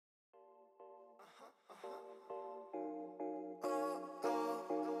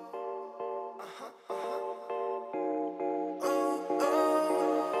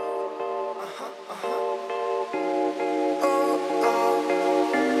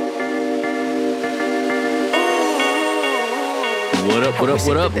What up, what up,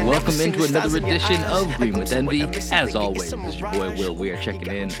 what up? Welcome into another edition of Green with Envy. As always, this is your boy Will. We are checking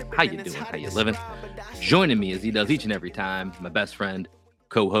in. How you doing? How you living? Joining me as he does each and every time, my best friend,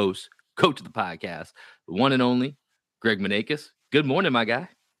 co-host, coach of the podcast, the one and only Greg Manakis. Good morning, my guy.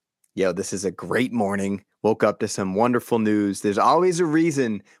 Yo, this is a great morning. Woke up to some wonderful news. There's always a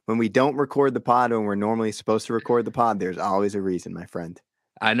reason when we don't record the pod when we're normally supposed to record the pod. There's always a reason, my friend.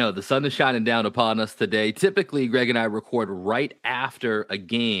 I know the sun is shining down upon us today. Typically, Greg and I record right after a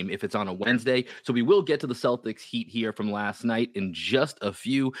game if it's on a Wednesday. So we will get to the Celtics Heat here from last night in just a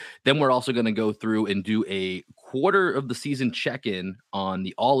few. Then we're also going to go through and do a quarter of the season check-in on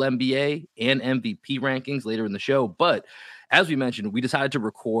the All-NBA and MVP rankings later in the show. But as we mentioned, we decided to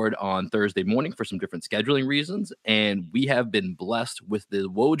record on Thursday morning for some different scheduling reasons. And we have been blessed with the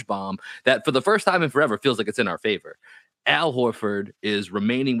Woj bomb that for the first time in forever feels like it's in our favor. Al Horford is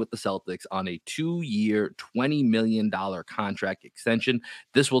remaining with the Celtics on a 2-year, $20 million contract extension.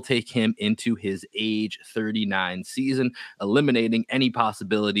 This will take him into his age 39 season, eliminating any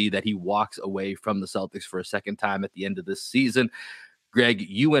possibility that he walks away from the Celtics for a second time at the end of this season. Greg,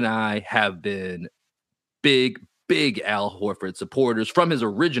 you and I have been big Al Horford supporters from his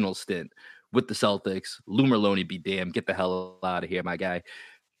original stint with the Celtics. Lou Merloni be damned. Get the hell out of here, my guy.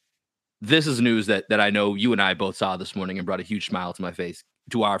 This is news that I know you and I both saw this morning and brought a huge smile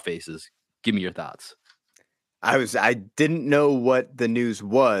to our faces. Give me your thoughts. I didn't know what the news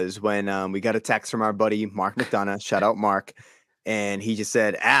was when we got a text from our buddy Mark McDonough. Shout out Mark, and he just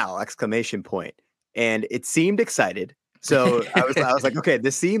said "Al!" ! And it seemed excited. So I was like, okay,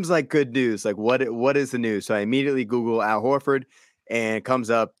 this seems like good news. Like what is the news? So I immediately Google Al Horford, and it comes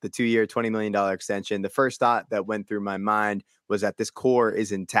up the 2-year, $20 million extension. The first thought that went through my mind was that this core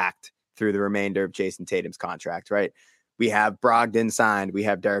is intact through the remainder of Jason Tatum's contract, right? We have Brogdon signed. We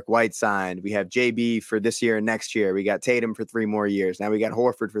have Derek White signed. We have JB for this year and next year. We got Tatum for 3 more years. Now we got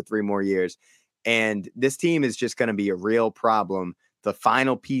Horford for 3 more years. And this team is just going to be a real problem. The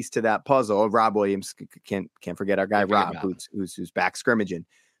final piece to that puzzle, Rob Williams, can't forget our guy Rob, who's back scrimmaging,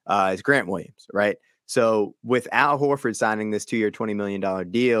 is Grant Williams, right? So with Al Horford signing this 2-year, $20 million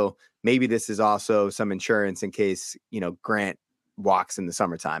deal, maybe this is also some insurance in case, Grant walks in the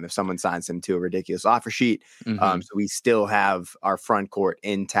summertime if someone signs him to a ridiculous offer sheet. So we still have our front court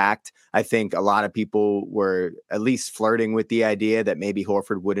intact. I think a lot of people were at least flirting with the idea that maybe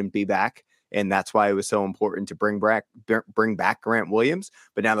Horford wouldn't be back, and that's why it was so important to bring back Grant Williams.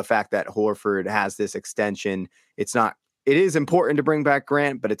 But now the fact that Horford has this extension, it is important to bring back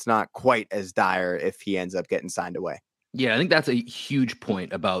Grant, but it's not quite as dire if he ends up getting signed away. Yeah, I think that's a huge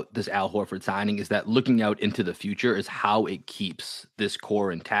point about this Al Horford signing is that looking out into the future is how it keeps this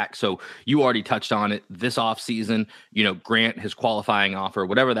core intact. So you already touched on it this offseason, Grant, his qualifying offer,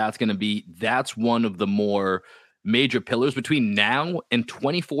 whatever that's going to be, that's one of the more major pillars between now and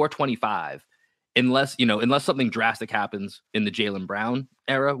 24-25, unless something drastic happens in the Jaylen Brown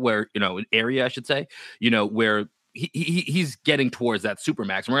era where, area, I should say, where he's getting towards that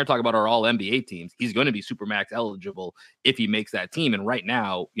supermax. And we're going to talk about our all NBA teams. He's going to be supermax eligible if he makes that team. And right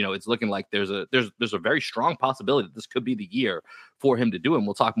now, it's looking like there's a very strong possibility that this could be the year for him to do it. And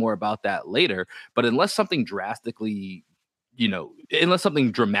we'll talk more about that later. But unless something dramatically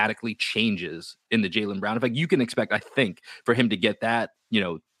changes in the Jaylen Brown effect, you can expect, I think, for him to get that,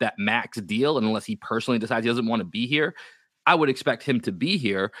 that max deal. And unless he personally decides he doesn't want to be here, I would expect him to be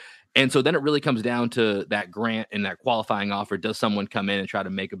here. And so then it really comes down to that Grant and that qualifying offer. Does someone come in and try to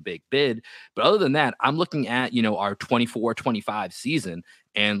make a big bid? But other than that, I'm looking at, our 24-25 season.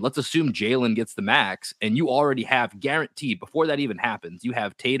 And let's assume Jaylen gets the max. And you already have guaranteed, before that even happens, you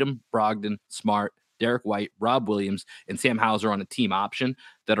have Tatum, Brogdon, Smart, Derek White, Rob Williams, and Sam Hauser on a team option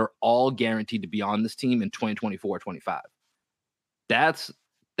that are all guaranteed to be on this team in 2024-25. That's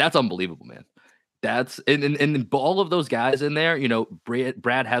unbelievable, man. That's and all of those guys in there,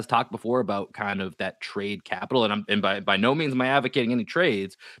 Brad has talked before about kind of that trade capital, and by no means am I advocating any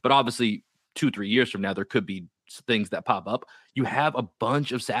trades, but obviously 2-3 years from now there could be things that pop up. You have a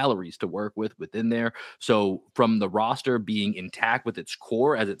bunch of salaries to work with within there. So from the roster being intact with its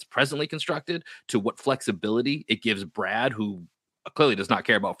core as it's presently constructed to what flexibility it gives Brad, who clearly does not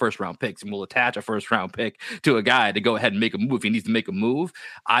care about first-round picks and will attach a first-round pick to a guy to go ahead and make a move. If he needs to make a move,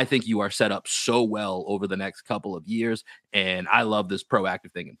 I think you are set up so well over the next couple of years, and I love this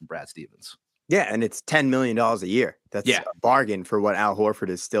proactive thing from Brad Stevens. Yeah, and it's $10 million a year. That's a bargain for what Al Horford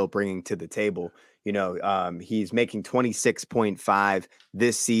is still bringing to the table. He's making 26.5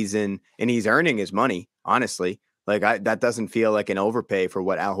 this season, and he's earning his money, honestly. Like that doesn't feel like an overpay for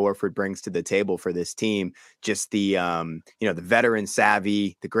what Al Horford brings to the table for this team. Just the the veteran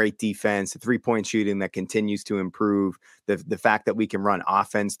savvy, the great defense, the 3-point shooting that continues to improve, the fact that we can run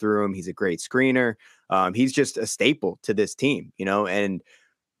offense through him. He's a great screener. He's just a staple to this team, and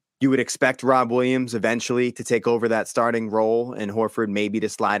you would expect Rob Williams eventually to take over that starting role and Horford maybe to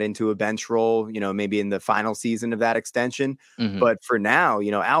slide into a bench role, maybe in the final season of that extension. Mhm. But for now,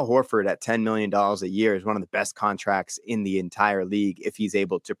 Al Horford at $10 million a year is one of the best contracts in the entire league if he's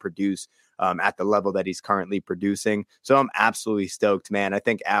able to produce at the level that he's currently producing. So I'm absolutely stoked, man. I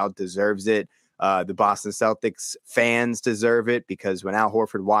think Al deserves it. The Boston Celtics fans deserve it because when Al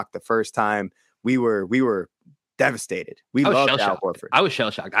Horford walked the first time, we were devastated. We loved Al Horford. I was shell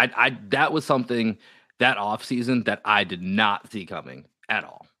shocked. I that was something that offseason that I did not see coming at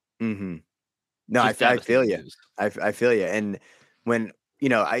all. Mm-hmm. No, I feel you. I feel you. And when,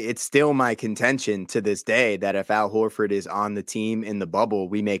 it's still my contention to this day that if Al Horford is on the team in the bubble,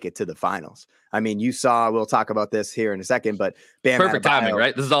 we make it to the finals. I mean, we'll talk about this here in a second, but Bam Perfect Adebayo, timing,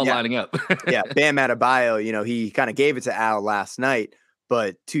 right? This is all lining up. Yeah, Bam Adebayo, he kind of gave it to Al last night.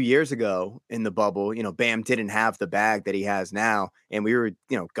 But 2 years ago in the bubble, Bam didn't have the bag that he has now. And we were,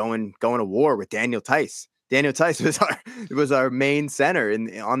 going to war with Daniel Tice. Daniel Tice was our main center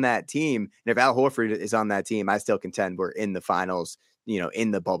on that team. And if Al Horford is on that team, I still contend we're in the finals,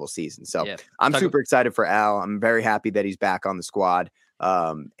 in the bubble season. So yeah, I'm super excited for Al. I'm very happy that he's back on the squad.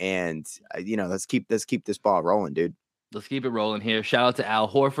 Let's keep this ball rolling, dude. Let's keep it rolling here. Shout out to Al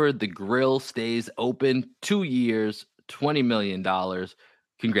Horford. The grill stays open 2 years, $20 million.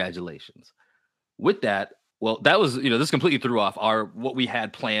 Congratulations. With that, well, that was, this completely threw off what we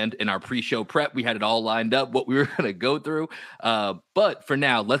had planned in our pre-show prep. We had it all lined up, what we were going to go through. But for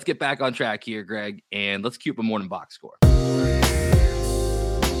now, let's get back on track here, Greg, and let's cue up a morning box score.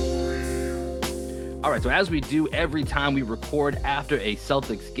 All right, so as we do every time we record after a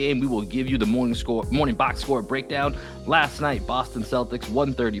Celtics game, we will give you the morning box score breakdown. Last night, Boston Celtics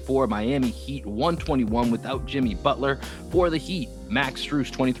 134, Miami Heat 121 without Jimmy Butler. For the Heat, Max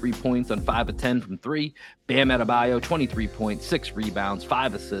Strus 23 points on 5 of 10 from 3. Bam Adebayo 23 points, 6 rebounds,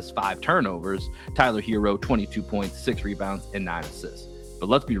 5 assists, 5 turnovers. Tyler Hero 22 points, 6 rebounds, and 9 assists. But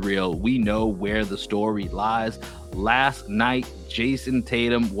let's be real, we know where the story lies. Last night, Jason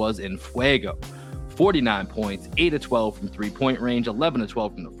Tatum was in fuego. 49 points, 8 of 12 from three-point range, 11 of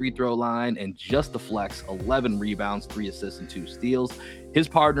 12 from the free throw line, and just the flex, 11 rebounds, 3 assists, and 2 steals. His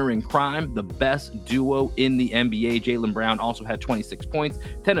partner in crime, the best duo in the NBA, Jaylen Brown, also had 26 points,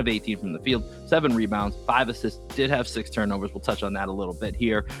 10 of 18 from the field, 7 rebounds, 5 assists, did have 6 turnovers. We'll touch on that a little bit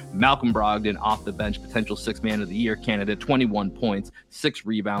here. Malcolm Brogdon, off the bench, potential 6th man of the year candidate, 21 points, 6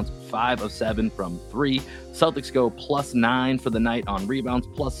 rebounds, 5 of 7 from 3. Celtics go +9 for the night on rebounds,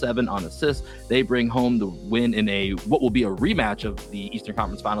 +7 on assists. They bring home the win in what will be a rematch of the Eastern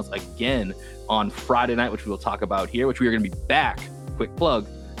Conference Finals again on Friday night, which we will talk about here, which we are going to be back. Quick plug,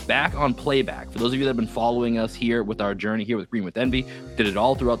 back on playback. For those of you that have been following us here with our journey here with Green with Envy, did it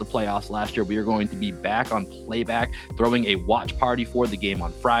all throughout the playoffs last year. We are going to be back on playback, throwing a watch party for the game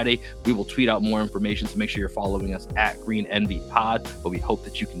on Friday. We will tweet out more information, so make sure you're following us at Green Envy Pod, but we hope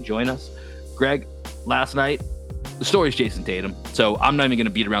that you can join us. Greg, last night, the story is Jason Tatum, so I'm not even going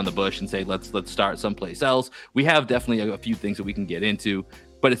to beat around the bush and say let's start someplace else. We have definitely a few things that we can get into,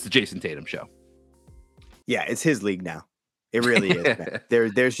 but it's the Jason Tatum show. Yeah, it's his league now. It really is, man.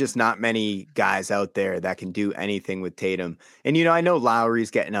 There's just not many guys out there that can do anything with Tatum. And, I know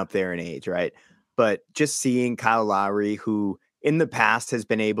Lowry's getting up there in age, right? But just seeing Kyle Lowry, who in the past has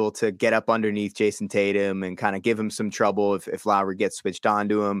been able to get up underneath Jason Tatum and kind of give him some trouble if Lowry gets switched on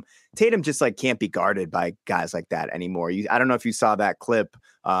to him. Tatum just can't be guarded by guys like that anymore. I don't know if you saw that clip,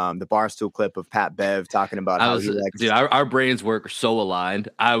 the Barstool clip of Pat Bev talking about our brains work so aligned.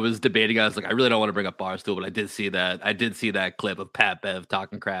 I was debating. I was like, I really don't want to bring up Barstool, but I did see that clip of Pat Bev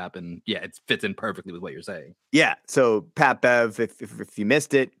talking crap, and yeah, it fits in perfectly with what you're saying. Yeah. So Pat Bev, if you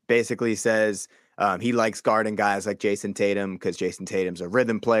missed it, basically says he likes guarding guys like Jason Tatum because Jason Tatum's a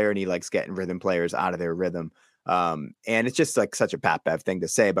rhythm player and he likes getting rhythm players out of their rhythm. And it's just such a Pat Bev thing to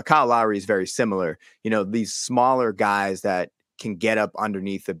say, but Kyle Lowry is very similar. These smaller guys that can get up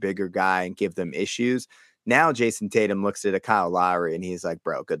underneath a bigger guy and give them issues. Now Jason Tatum looks at a Kyle Lowry and he's like,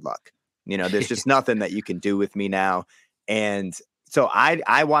 bro, good luck. There's just nothing that you can do with me now. And so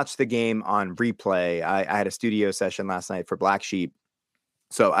I watched the game on replay. I had a studio session last night for Black Sheep,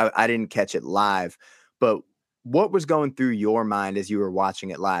 so I didn't catch it live, but what was going through your mind as you were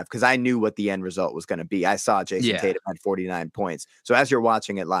watching it live? Because I knew what the end result was going to be. I saw Jason Tatum had 49 points. So as you're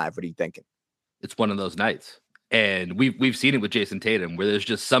watching it live, what are you thinking? It's one of those nights. And we've seen it with Jason Tatum, where there's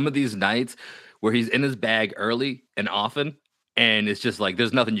just some of these nights where he's in his bag early and often. And it's just like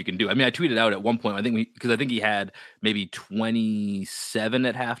there's nothing you can do. I mean, I tweeted out at one point, I think because I think he had maybe 27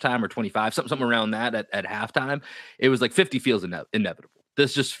 at halftime or 25, something around that at halftime. It was like 50 feels inevitable.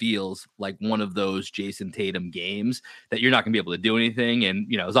 This just feels like one of those Jason Tatum games that you're not going to be able to do anything.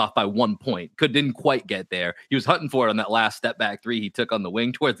 And, it was off by 1 point. Didn't quite get there. He was hunting for it on that last step back three he took on the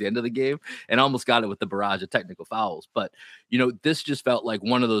wing towards the end of the game and almost got it with the barrage of technical fouls. But, this just felt like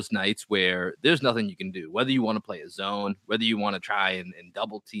one of those nights where there's nothing you can do, whether you want to play a zone, whether you want to try and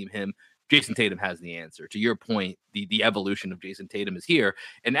double team him. Jason Tatum has the answer. To your point, the evolution of Jason Tatum is here.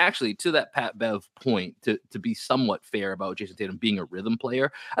 And actually, to that Pat Bev point, to be somewhat fair about Jason Tatum being a rhythm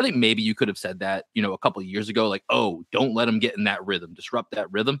player, I think maybe you could have said that, a couple of years ago, like, oh, don't let him get in that rhythm, disrupt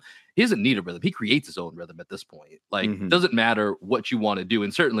that rhythm. He doesn't need a rhythm. He creates his own rhythm at this point. Like, doesn't matter what you want to do.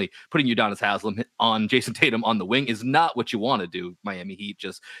 And certainly putting Udonis Haslem on Jason Tatum on the wing is not what you want to do, Miami Heat.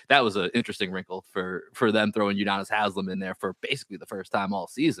 Just that was an interesting wrinkle for them throwing Udonis Haslem in there for basically the first time all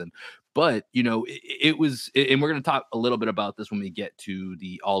season. But, it was, and we're going to talk a little bit about this when we get to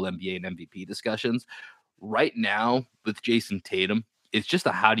the All NBA and MVP discussions. Right now with Jason Tatum, it's just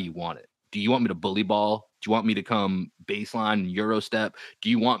a how do you want it? Do you want me to bully ball? Do you want me to come baseline Euro step? Do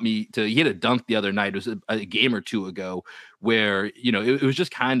you want me to? He had a dunk the other night. It was a game or two ago where, it was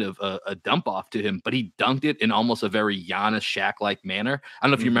just kind of a dump off to him, but he dunked it in almost a very Giannis Shaq-like manner. I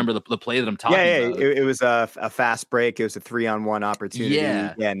don't know if you remember the play that I'm talking about. Yeah, it was a fast break. It was a 3-on-1 opportunity.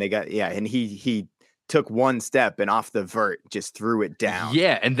 Yeah. And they got, and he took one step and off the vert just threw it down.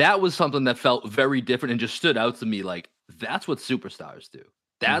 Yeah, and that was something that felt very different and just stood out to me. Like, that's what superstars do.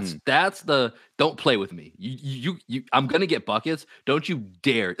 That's the don't play with me. You I'm gonna get buckets. Don't you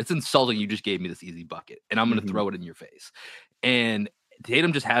dare. It's insulting. You just gave me this easy bucket, and I'm gonna throw it in your face. And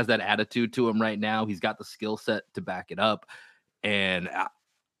Tatum just has that attitude to him right now. He's got the skill set to back it up, and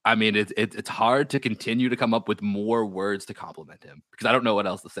I mean it's hard to continue to come up with more words to compliment him because I don't know what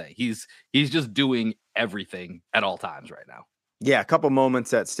else to say. He's just doing everything at all times right now. Yeah, a couple moments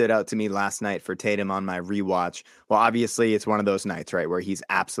that stood out to me last night for Tatum on my rewatch. Well, obviously, it's one of those nights, right, where he's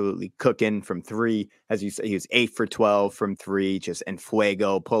absolutely cooking from three. As you say, he was 8 for 12 from three, just en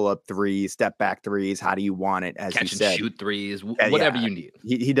fuego, pull up threes, step back threes. How do you want it? As catch you said, and shoot threes, whatever you need.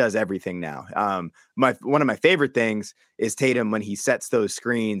 He does everything now. One of my favorite things is Tatum when he sets those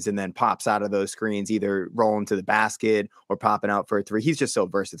screens and then pops out of those screens, either rolling to the basket or popping out for a three. He's just so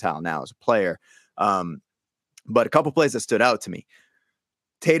versatile now as a player. But a couple plays that stood out to me.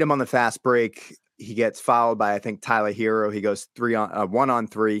 Tatum on the fast break, he gets fouled by, I think, Tyler Hero. He goes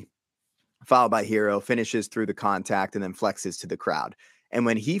 1-on-3, fouled by Hero, finishes through the contact, and then flexes to the crowd. And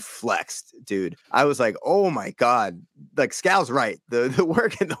when he flexed, dude, I was like, oh my God, like Scal's right. The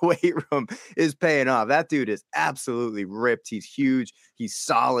work in the weight room is paying off. That dude is absolutely ripped. He's huge. He's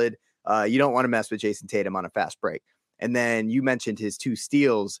solid. You don't want to mess with Jason Tatum on a fast break. And then you mentioned his 2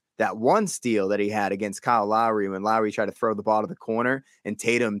 steals, that one steal that he had against Kyle Lowry when Lowry tried to throw the ball to the corner and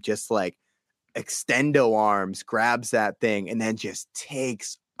Tatum just like extendo arms, grabs that thing and then just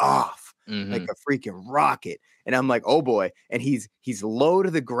takes off like a freaking rocket. And I'm like, oh boy. And he's low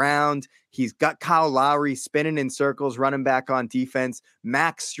to the ground. He's got Kyle Lowry spinning in circles, running back on defense.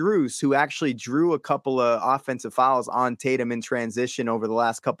 Max Strus, who actually drew a couple of offensive fouls on Tatum in transition over the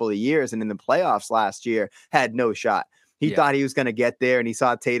last couple of years. And in the playoffs last year, had no shot. He thought he was going to get there and he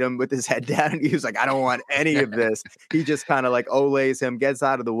saw Tatum with his head down and he was like, I don't want any of this. He just kind of like olays him, gets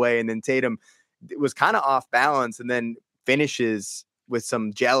out of the way. And then Tatum was kind of off balance and then finishes with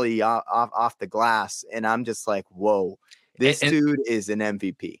some jelly off the glass. And I'm just like, whoa, this dude is an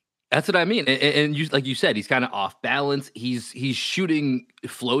MVP. That's what I mean. And you, like you said, he's kind of off balance. He's shooting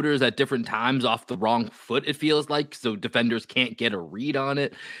floaters at different times off the wrong foot, it feels like. So defenders can't get a read on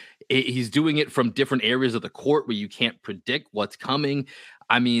it. He's doing it from different areas of the court where you can't predict what's coming.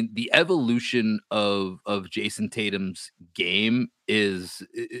 I mean, the evolution of Jason Tatum's game is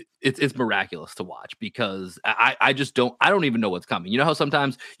it's miraculous to watch because I don't even know what's coming. You know how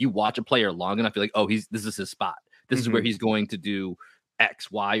sometimes you watch a player long enough, you're like, oh, this is his spot. This is where he's going to do X,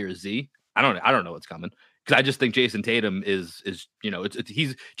 Y, or Z. I don't know what's coming because I just think Jason Tatum is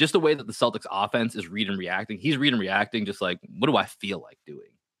he's just the way that the Celtics offense is read and reacting. He's read and reacting just like, what do I feel like doing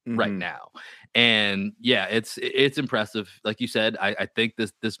right now? And yeah, it's impressive. Like you said, I think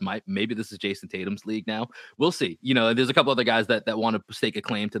this is Jason Tatum's league now. We'll see. There's a couple other guys that want to stake a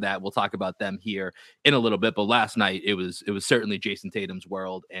claim to that. We'll talk about them here in a little bit. But last night it was certainly Jason Tatum's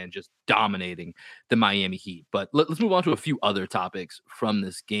world and just dominating the Miami Heat. But let's move on to a few other topics from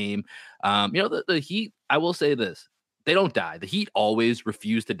this game. The Heat, I will say this. They don't die. The Heat always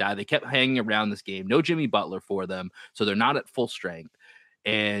refuse to die. They kept hanging around this game. No Jimmy Butler for them. So they're not at full strength.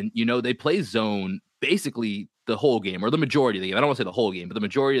 And, they play zone basically the whole game, or the majority of the game. I don't want to say the whole game, but the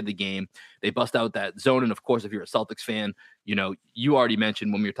majority of the game, they bust out that zone. And of course, if you're a Celtics fan, you already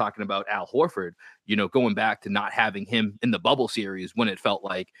mentioned when we were talking about Al Horford, going back to not having him in the bubble series when it felt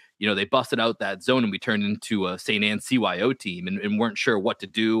like, they busted out that zone and we turned into a St. Anne CYO team and weren't sure what to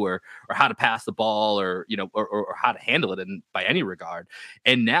do or how to pass the ball or how to handle it by any regard.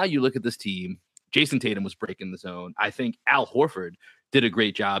 And now you look at this team, Jason Tatum was breaking the zone. I think Al Horford did a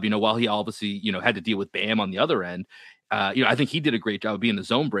great job, while he obviously, had to deal with Bam on the other end. I think he did a great job of being the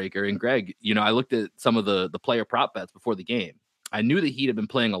zone breaker. And Greg, I looked at some of the player prop bets before the game. I knew the Heat had been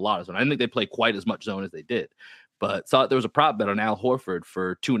playing a lot of zone. I didn't think they played quite as much zone as they did, but saw there was a prop bet on Al Horford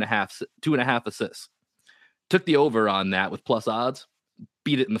for 2.5 assists. Took the over on that with plus odds,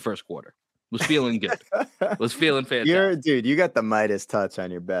 beat it in the first quarter. Was feeling good. Was feeling fantastic. Dude, you got the Midas touch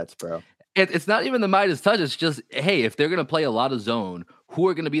on your bets, bro. It's not even the Midas touch. It's just, hey, if they're going to play a lot of zone, who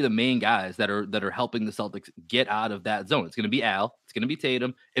are going to be the main guys that are helping the Celtics get out of that zone? It's going to be Al. It's going to be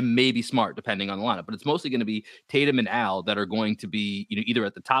Tatum, and maybe Smart, depending on the lineup. But it's mostly going to be Tatum and Al that are going to be, either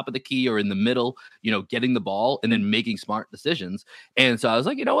at the top of the key or in the middle, getting the ball and then making smart decisions. And so I was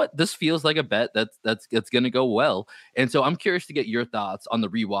like, you know what? This feels like a bet that's going to go well. And so I'm curious to get your thoughts on the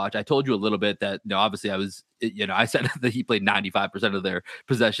rewatch. I told you a little bit that, obviously I said that he played 95% of their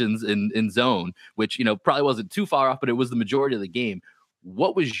possessions in zone, which, probably wasn't too far off, but it was the majority of the game.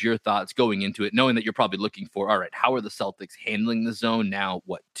 What was your thoughts going into it, knowing that you're probably looking for, all right, how are the Celtics handling the zone now,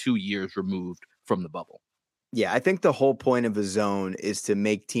 2 years removed from the bubble? Yeah, I think the whole point of a zone is to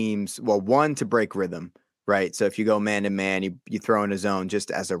make teams, one, to break rhythm, right? So if you go man to man, you throw in a zone just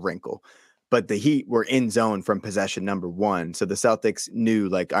as a wrinkle. But the Heat were in zone from possession number one. So the Celtics knew,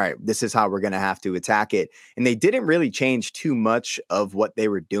 like, all right, this is how we're going to have to attack it. And they didn't really change too much of what they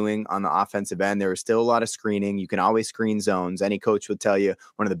were doing on the offensive end. There was still a lot of screening. You can always screen zones. Any coach would tell you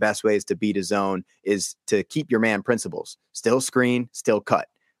one of the best ways to beat a zone is to keep your man principles. Still screen, still cut.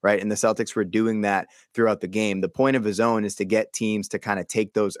 Right. And the Celtics were doing that throughout the game. The point of a zone is to get teams to kind of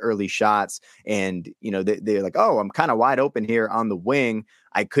take those early shots. And, they're like, oh, I'm kind of wide open here on the wing.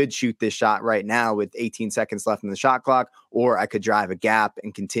 I could shoot this shot right now with 18 seconds left in the shot clock, or I could drive a gap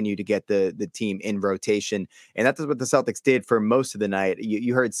and continue to get the team in rotation. And that's what the Celtics did for most of the night.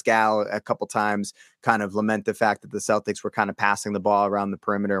 You heard Scal a couple times kind of lament the fact that the Celtics were kind of passing the ball around the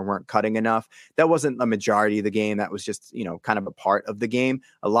perimeter and weren't cutting enough. That wasn't a majority of the game. That was just, kind of a part of the game.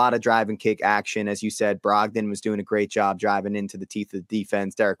 A lot of drive and kick action. As you said, Brogdon was doing a great job driving into the teeth of the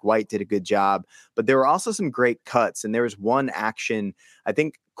defense. Derek White did a good job, but there were also some great cuts. And there was one action, I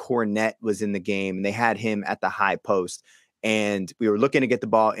think Cornette was in the game and they had him at the high post. And we were looking to get the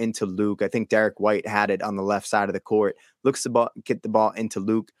ball into Luke. I think Derek White had it on the left side of the court, looks to get the ball into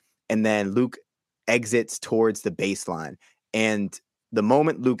Luke. And then Luke exits towards the baseline. And the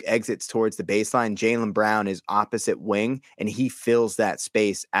moment Luke exits towards the baseline, Jaylen Brown is opposite wing and he fills that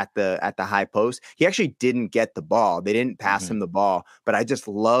space at the high post. He actually didn't get the ball. They didn't pass him the ball, but I just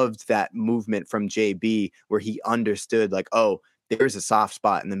loved that movement from JB where he understood, like, oh, there's a soft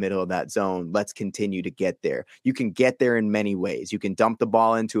spot in the middle of that zone. Let's continue to get there. You can get there in many ways. You can dump the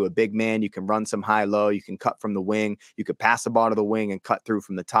ball into a big man. You can run some high-low. You can cut from the wing. You could pass the ball to the wing and cut through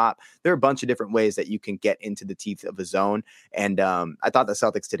from the top. There are a bunch of different ways that you can get into the teeth of a zone. And I thought the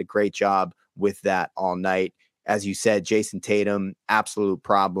Celtics did a great job with that all night. As you said, Jason Tatum, absolute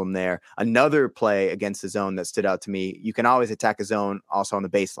problem there. Another play against the zone that stood out to me, you can always attack a zone also on the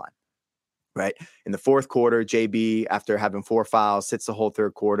baseline. Right. In the fourth quarter, JB, after having 4 fouls, sits the whole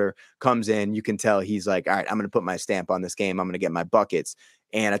third quarter, comes in. You can tell he's like, all right, I'm going to put my stamp on this game. I'm going to get my buckets.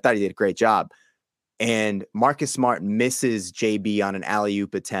 And I thought he did a great job. And Marcus Smart misses JB on an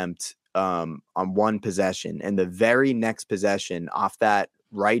alley-oop attempt on one possession. And the very next possession off that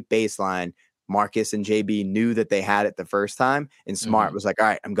right baseline, Marcus and JB knew that they had it the first time, and Smart was like, all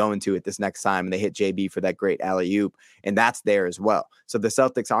right, I'm going to it this next time. And they hit JB for that great alley-oop, and that's there as well. So the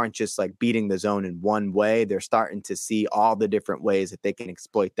Celtics aren't just like beating the zone in one way. They're starting to see all the different ways that they can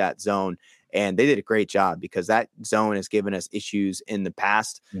exploit that zone. And they did a great job because that zone has given us issues in the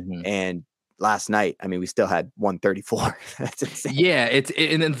past. And last night, I mean, we still had 134. That's insane. Yeah,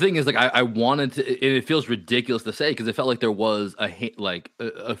 and the thing is, like, I wanted to, and it feels ridiculous to say because it felt like there was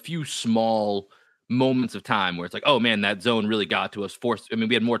a few small moments of time where it's like, oh man, that zone really got to us. I mean,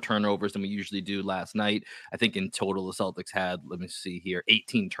 we had more turnovers than we usually do last night. I think in total the Celtics had, let me see here,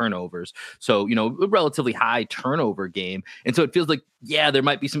 18 turnovers. So, a relatively high turnover game. And so it feels like, yeah, there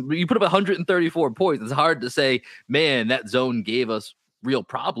might be some, you put up 134 points. It's hard to say, man, that zone gave us real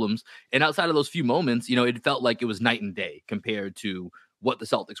problems. And outside of those few moments, it felt like it was night and day compared to what the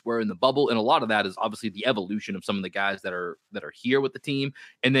Celtics were in the bubble. And a lot of that is obviously the evolution of some of the guys that are here with the team.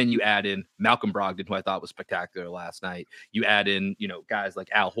 And then you add in Malcolm Brogdon, who I thought was spectacular last night. You add in, guys like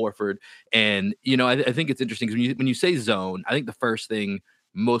Al Horford. And, I think it's interesting because when you say zone, I think the first thing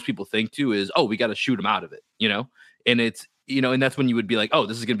most people think too is, oh, we got to shoot him out of it, and it's, and that's when you would be like, oh,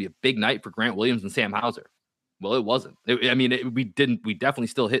 this is going to be a big night for Grant Williams and Sam Hauser. Well, it wasn't. We definitely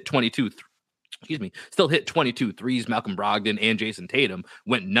still hit 22 threes. Malcolm Brogdon and Jason Tatum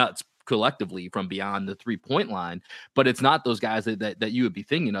went nuts collectively from beyond the 3-point line, but it's not those guys that you would be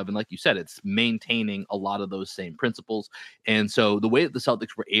thinking of. And like you said, it's maintaining a lot of those same principles. And so the way that the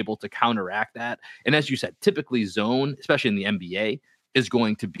Celtics were able to counteract that, and as you said, typically zone, especially in the NBA, is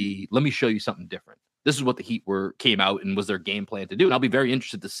going to be, let me show you something different. This is what the Heat came out and was their game plan to do. And I'll be very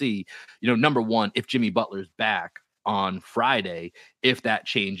interested to see, number one, if Jimmy Butler's back on Friday, if that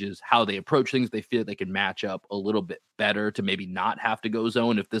changes how they approach things. They feel they can match up a little bit better to maybe not have to go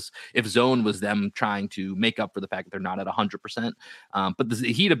zone if zone was them trying to make up for the fact that they're not at 100%. But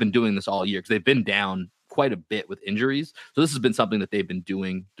the Heat have been doing this all year because they've been down quite a bit with injuries. So this has been something that they've been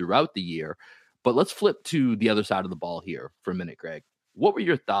doing throughout the year. But let's flip to the other side of the ball here for a minute, Greg. What were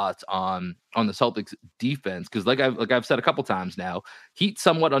your thoughts on the Celtics defense? Because like I've said a couple times now, Heat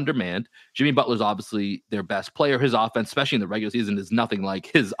somewhat undermanned. Jimmy Butler's obviously their best player. His offense, especially in the regular season, is nothing like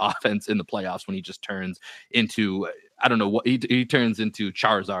his offense in the playoffs when he just turns into, I don't know what he turns into,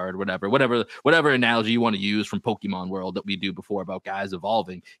 Charizard, whatever analogy you want to use from Pokemon World that we do before about guys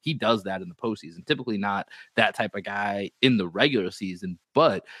evolving. He does that in the postseason. Typically not that type of guy in the regular season,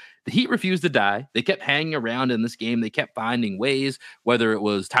 but the Heat refused to die. They kept hanging around in this game. They kept finding ways, whether it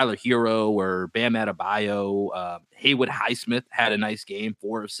was Tyler Hero or Bam Adebayo. Haywood Highsmith had a nice game,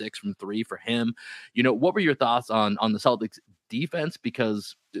 4 of 6 from 3 for him. What were your thoughts on the Celtics defense?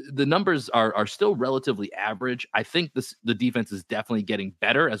 Because the numbers are still relatively average. I think the defense is definitely getting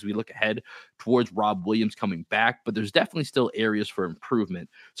better as we look ahead towards Rob Williams coming back, but there's definitely still areas for improvement.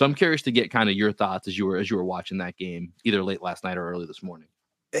 So I'm curious to get kind of your thoughts as you were watching that game, either late last night or early this morning.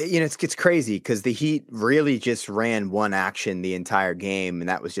 It's crazy because the Heat really just ran one action the entire game, and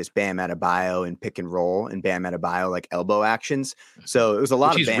that was just Bam Adebayo and pick and roll, and Bam Adebayo like elbow actions. So it was a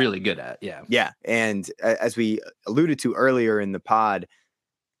lot Which of Bam. He's really good at, yeah. Yeah, and as we alluded to earlier in the pod,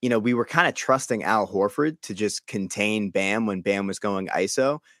 we were kind of trusting Al Horford to just contain Bam when Bam was going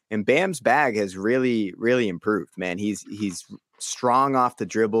ISO, and Bam's bag has really, really improved, man. He's strong off the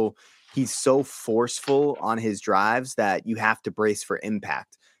dribble. He's so forceful on his drives that you have to brace for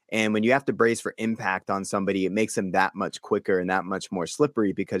impact. And when you have to brace for impact on somebody, it makes them that much quicker and that much more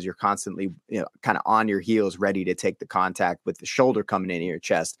slippery because you're constantly, kind of on your heels, ready to take the contact with the shoulder coming into your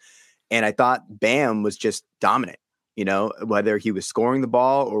chest. And I thought Bam was just dominant, whether he was scoring the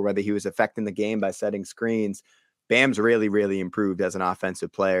ball or whether he was affecting the game by setting screens. Bam's really, really improved as an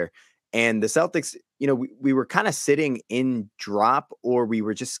offensive player. And the Celtics, we were kind of sitting in drop, or we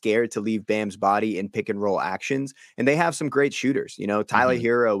were just scared to leave Bam's body in pick and roll actions. And they have some great shooters. Tyler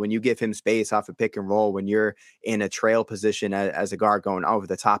Hero, when you give him space off a pick and roll, when you're in a trail position as a guard going over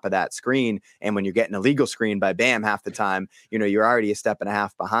the top of that screen, and when you're getting a legal screen by Bam half the time, you're already a step and a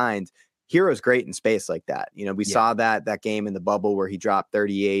half behind. Hero's great in space like that. We saw that game in the bubble where he dropped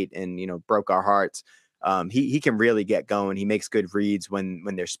 38 and, broke our hearts. He can really get going. He makes good reads when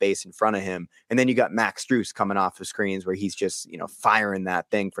there's space in front of him. And then you got Max Strus coming off of screens where he's just, firing that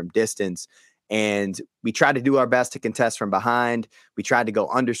thing from distance. And we tried to do our best to contest from behind. We tried to go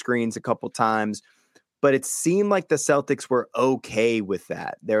under screens a couple times, but it seemed like the Celtics were okay with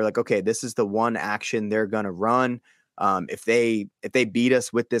that. They're like, okay, this is the one action they're going to run. If they beat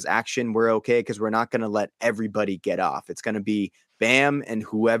us with this action, we're okay, because we're not going to let everybody get off. It's going to be Bam and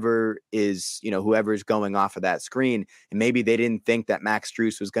whoever is going off of that screen. And maybe they didn't think that Max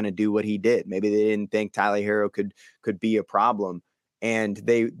Strus was going to do what he did. Maybe they didn't think Tyler Hero could be a problem. And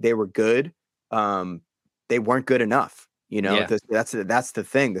they were good. They weren't good enough. That's the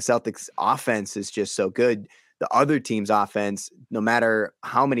thing. The Celtics offense is just so good. The other team's offense, no matter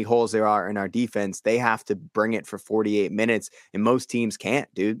how many holes there are in our defense, they have to bring it for 48 minutes. And most teams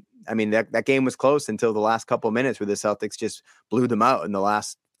can't, dude. I mean, that game was close until the last couple of minutes where the Celtics just blew them out in the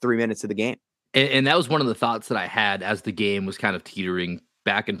last 3 minutes of the game. And that was one of the thoughts that I had as the game was kind of teetering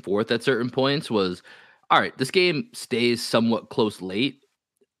back and forth at certain points was, all right, this game stays somewhat close late.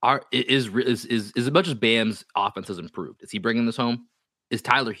 Is as much as Bam's offense has improved, is he bringing this home? Is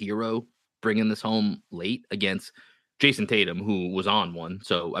Tyler Hero bringing this home late against Jason Tatum, who was on one?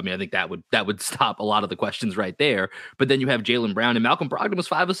 So, I think that would stop a lot of the questions right there. But then you have Jaylen Brown, and Malcolm Brogdon was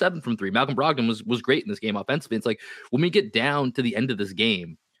 5 of 7 from 3. Malcolm Brogdon was great in this game offensively. It's like when we get down to the end of this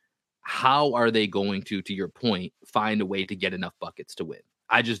game, how are they going to your point, find a way to get enough buckets to win?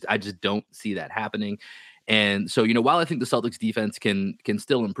 I just don't see that happening. And so, while I think the Celtics defense can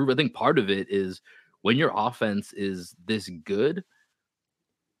still improve, I think part of it is when your offense is this good,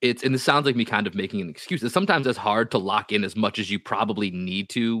 and this sounds like me kind of making an excuse. Sometimes it's hard to lock in as much as you probably need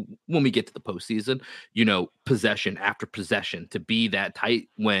to when we get to the postseason, possession after possession to be that tight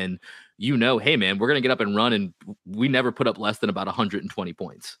when, hey man, we're going to get up and run. And we never put up less than about 120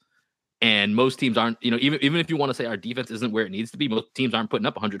 points. And most teams aren't, even if you want to say our defense isn't where it needs to be, most teams aren't putting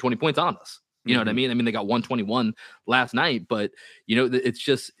up 120 points on us. You know what I mean? I mean, they got 121 last night, but it's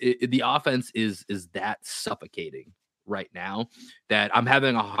just the offense is that suffocating right now that I'm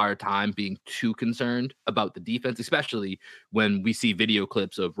having a hard time being too concerned about the defense, especially when we see video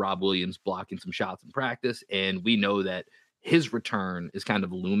clips of Rob Williams blocking some shots in practice. And we know that his return is kind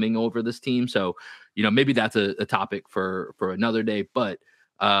of looming over this team. So, maybe that's a topic for another day, but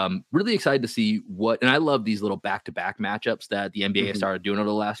really excited to see and I love these little back-to-back matchups that the NBA has started doing over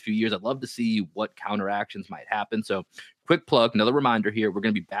the last few years. I'd love to see what counteractions might happen. So quick plug, another reminder here, we're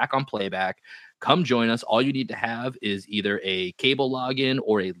going to be back on Playback. Come join us. All you need to have is either a cable login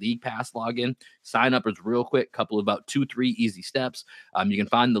or a League Pass login. Sign up is real quick, couple of about 2-3 easy steps. You can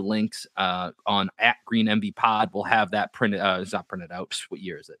find the links on @GreenMVPod. We'll have that printed. It's not printed out. What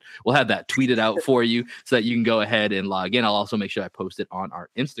year is it? We'll have that tweeted out for you so that you can go ahead and log in. I'll also make sure I post it on our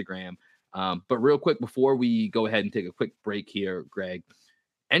Instagram. But real quick, before we go ahead and take a quick break here, Greg,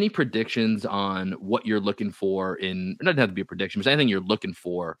 any predictions on what you're looking for it doesn't have to be a prediction, but anything you're looking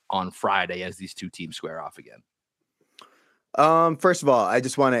for on Friday as these two teams square off again? First of all, I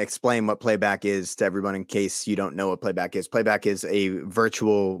just want to explain what Playback is to everyone in case you don't know what Playback is. Playback is a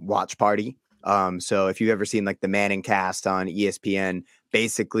virtual watch party. So if you've ever seen like the Manning cast on ESPN,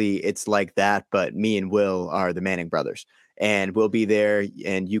 basically it's like that, but me and Will are the Manning brothers, and we'll be there,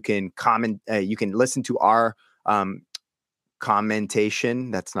 and you can comment, you can listen to our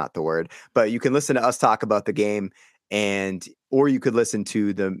commentation. That's not the word, but you can listen to us talk about the game, or you could listen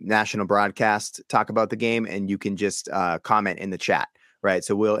to the national broadcast talk about the game, and you can just comment in the chat, right?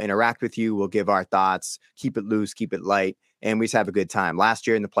 So we'll interact with you. We'll give our thoughts, keep it loose, keep it light, and we just have a good time. Last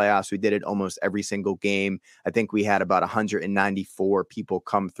year in the playoffs, we did it almost every single game. I think we had about 194 people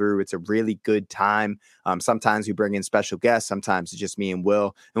come through. It's a really good time. Sometimes we bring in special guests. Sometimes it's just me and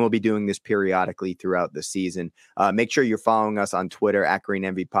Will, and we'll be doing this periodically throughout the season. Make sure you're following us on Twitter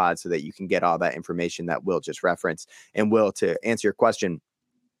 @GreenMVPod so that you can get all that information that Will just referenced. And Will, to answer your question,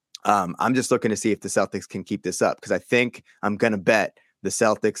 I'm just looking to see if the Celtics can keep this up, because I think I'm going to bet the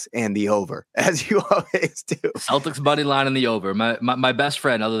Celtics and the over, as you always do. Celtics money line and the over. My best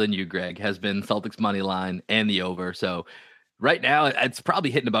friend, other than you, Greg, has been Celtics money line and the over. So right now, it's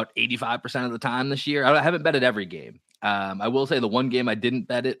probably hitting about 85% of the time this year. I haven't bet it every game. I will say the one game I didn't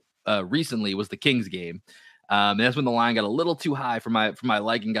bet it recently was the Kings game. And that's when the line got a little too high for my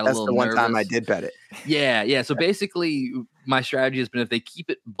liking. Got a little nervous. That's the one time I did bet it. Yeah. So basically, my strategy has been if they keep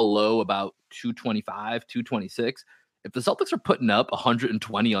it below about 225, 226, if the Celtics are putting up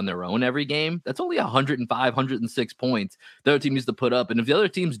 120 on their own every game, that's only 105, 106 points the other team needs to put up. And if the other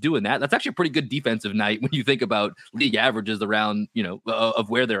team's doing that, that's actually a pretty good defensive night when you think about league averages around, of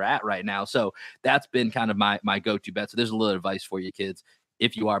where they're at right now. So that's been kind of my go-to bet. So there's a little advice for you kids.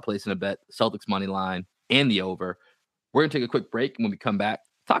 If you are placing a bet, Celtics money line and the over, we're going to take a quick break. And when we come back,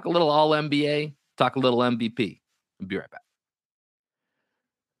 talk a little all NBA, talk a little MVP. We'll be right back.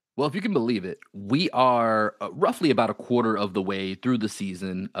 Well, if you can believe it, we are roughly about a quarter of the way through the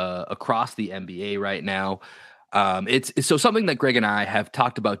season across the NBA right now. It's so something that Greg and I have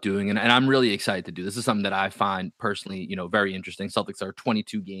talked about doing, and I'm really excited to do. This is something that I find personally, very interesting. Celtics are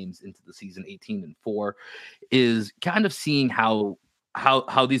 22 games into the season, 18-4, is kind of seeing how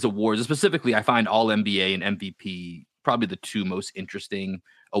these awards, specifically, I find All NBA and MVP probably the two most interesting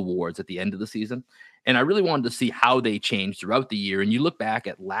awards at the end of the season. And I really wanted to see how they changed throughout the year. And you look back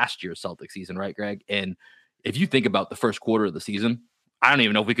at last year's Celtics season, right, Greg? And if you think about the first quarter of the season, I don't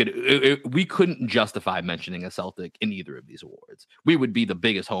even know if we couldn't justify mentioning a Celtic in either of these awards. We would be the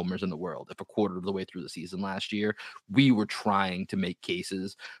biggest homers in the world if a quarter of the way through the season last year, we were trying to make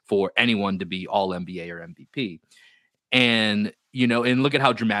cases for anyone to be All NBA or MVP. And, and look at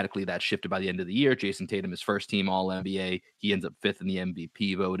how dramatically that shifted by the end of the year. Jason Tatum is first team All NBA. He ends up fifth in the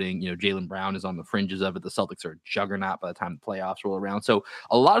MVP voting. Jaylen Brown is on the fringes of it. The Celtics are a juggernaut by the time the playoffs roll around. So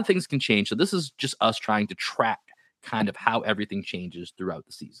a lot of things can change. So this is just us trying to track kind of how everything changes throughout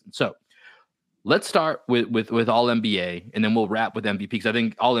the season. So Let's start with all NBA, and then we'll wrap with MVP because I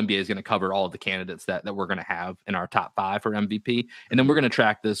think all NBA is going to cover all of the candidates that we're going to have in our top 5 for MVP, and then we're going to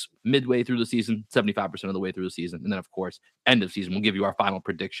track this midway through the season, 75% of the way through the season, and then of course end of season we'll give you our final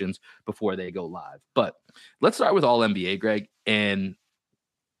predictions before they go live. But let's start with all NBA, Greg. And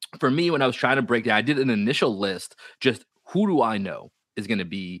for me, when I was trying to break down, I did an initial list, just who do I know is going to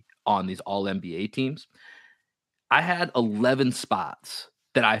be on these all NBA teams. I had 11 spots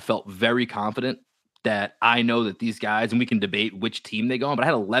that I felt very confident that I know that these guys, and we can debate which team they go on, but I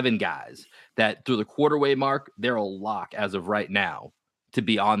had 11 guys that through the quarterway mark, they're a lock as of right now to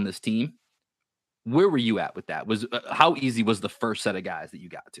be on this team. Where were you at with that? Was how easy was the first set of guys that you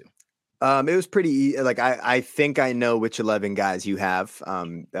got to? It was pretty like I think I know which 11 guys you have.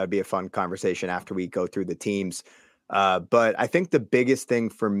 That'd be a fun conversation after we go through the teams. But I think the biggest thing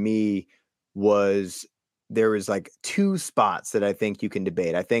for me was there was like 2 spots that I think you can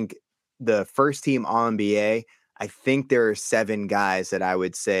debate. I think the first team All NBA, I think there are 7 guys that I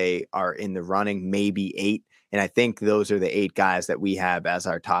would say are in the running, maybe 8. And I think those are the 8 guys that we have as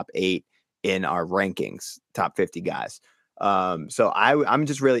our top 8 in our rankings, top 50 guys. So I'm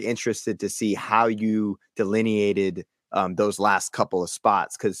just really interested to see how you delineated those last couple of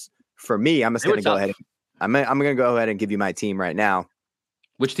spots. Because for me, I'm just going to go ahead. I'm going to go ahead and give you my team right now.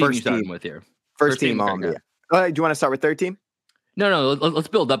 Which team are you starting with here? First team on me. Do you want to start with third team? No. Let's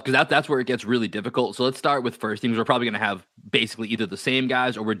build up because that's where it gets really difficult. So let's start with first teams. We're probably going to have basically either the same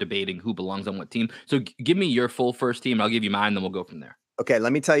guys or we're debating who belongs on what team. So give me your full first team. I'll give you mine, then we'll go from there. Okay,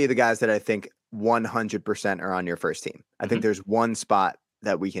 let me tell you the guys that I think 100% are on your first team. I think there's one spot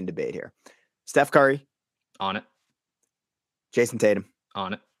that we can debate here. Steph Curry. On it. Jason Tatum.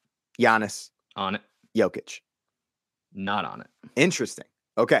 On it. Giannis. On it. Jokic. Not on it. Interesting.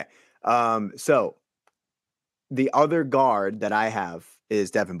 Okay. So the other guard that I have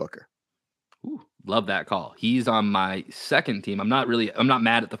is Devin Booker. Ooh, love that call. He's on my second team. I'm not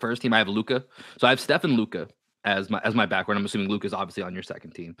mad at the first team. I have Luka. So I have Steph and Luka as my backcourt. I'm assuming Luka's obviously on your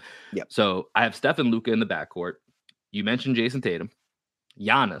second team. Yep. So I have Steph and Luka in the backcourt. You mentioned Jason Tatum.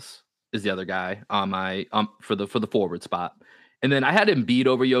 Giannis is the other guy on my for the forward spot. And then I had Embiid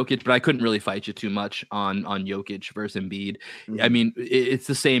over Jokic, but I couldn't really fight you too much on Jokic versus Embiid. Mm-hmm. I mean, it's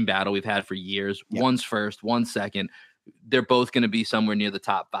the same battle we've had for years. Yep. One's first, one's second. They're both going to be somewhere near the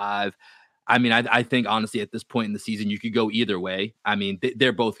top 5. I mean, I think honestly at this point in the season, you could go either way. I mean,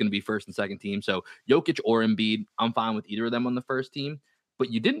 they're both going to be first and second team. So Jokic or Embiid, I'm fine with either of them on the first team. But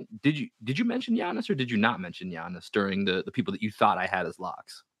you did you mention Giannis or did you not mention Giannis during the people that you thought I had as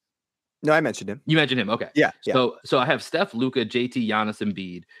locks? No, I mentioned him. You mentioned him. Okay. Yeah. So I have Steph, Luka, JT, Giannis,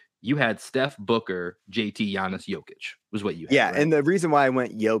 Embiid. You had Steph, Booker, JT, Giannis, Jokic was what you had. Yeah. Right? And the reason why I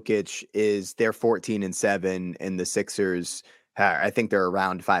went Jokic is they're 14-7 and the Sixers, I think they're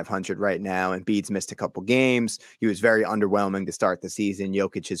around 500 right now. And Embiid's missed a couple games. He was very underwhelming to start the season.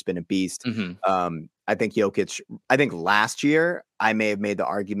 Jokic has been a beast. Mm-hmm. I think last year I may have made the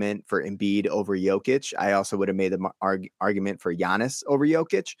argument for Embiid over Jokic. I also would have made the argument for Giannis over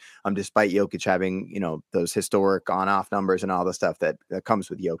Jokic, despite Jokic having, those historic on-off numbers and all the stuff that comes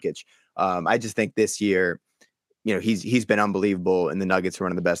with Jokic. I just think this year, he's been unbelievable, and the Nuggets are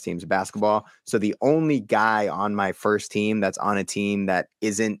one of the best teams of basketball. So the only guy on my first team that's on a team that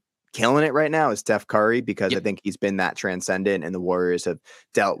isn't killing it right now is Steph Curry, because I think he's been that transcendent, and the Warriors have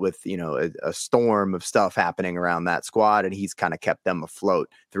dealt with, a storm of stuff happening around that squad, and he's kind of kept them afloat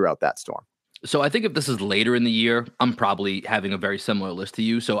throughout that storm. So I think if this is later in the year, I'm probably having a very similar list to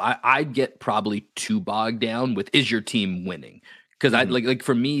you. So I'd get probably too bogged down with, is your team winning? Because I like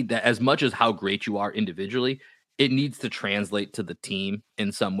for me, that as much as how great you are individually, it needs to translate to the team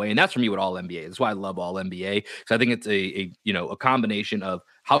in some way. And that's for me with all NBA. That's why I love all NBA. Because I think it's a combination of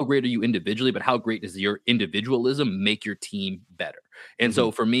how great are you individually, but how great does your individualism make your team better? And so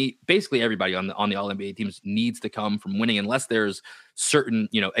for me, basically everybody on the all NBA teams needs to come from winning, unless there's certain,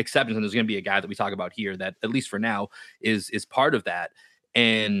 exceptions. And there's going to be a guy that we talk about here that, at least for now, is part of that.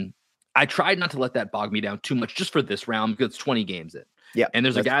 And I tried not to let that bog me down too much just for this round, because it's 20 games in. Yeah. And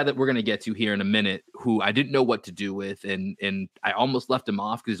there's a guy that we're going to get to here in a minute who I didn't know what to do with. And I almost left him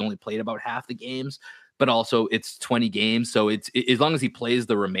off because he's only played about half the games, but also it's 20 games. So it's as long as he plays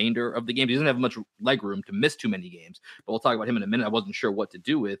the remainder of the game, he doesn't have much leg room to miss too many games. But we'll talk about him in a minute. I wasn't sure what to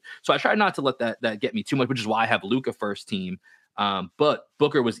do with. So I tried not to let that get me too much, which is why I have Luka first team. But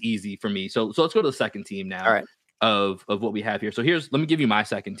Booker was easy for me. So let's go to the second team now. All right. Of what we have here. So let me give you my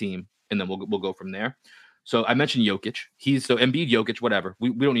second team, and then we'll go from there. So I mentioned Jokic. Embiid, Jokic, whatever.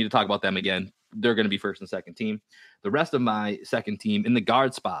 We don't need to talk about them again. They're going to be first and second team. The rest of my second team in the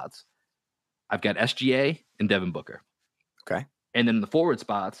guard spots, I've got SGA and Devin Booker. Okay. And then in the forward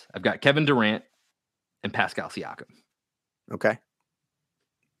spots, I've got Kevin Durant and Pascal Siakam. Okay.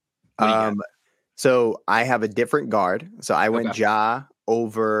 What do you got? So I have a different guard. So I went Okay. Ja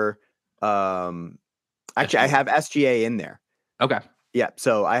over. Actually, I SGA. have SGA in there. Okay. Yeah.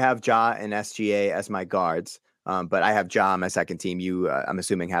 So I have Ja and SGA as my guards. But I have Ja on my second team. You, I'm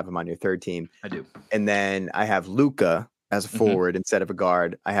assuming, have him on your third team. I do. And then I have Luka as a forward instead of a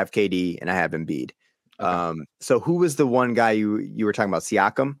guard. I have KD and I have Embiid. Okay. So who was the one guy you were talking about?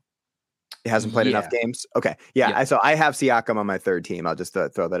 Siakam? He hasn't played enough games. Okay. Yeah. So I have Siakam on my third team. I'll just throw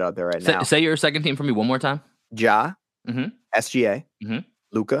that out there right now. Say your second team for me one more time. Ja, Mm-hmm. SGA, Mm-hmm.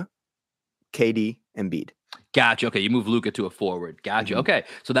 Luka, KD, Embiid. Gotcha. Okay, you move Luka to a forward. Gotcha. Okay,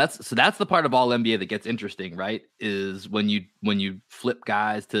 so that's the part of all NBA that gets interesting, right? Is when you flip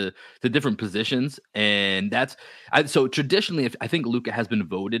guys to different positions, and so traditionally, I think Luka has been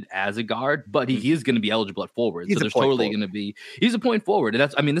voted as a guard, but he is going to be eligible at forward. So there's totally going to be he's a point forward,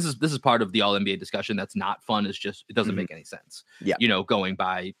 and this is part of the All NBA discussion. That's not fun. It's just it doesn't make any sense. Yeah, going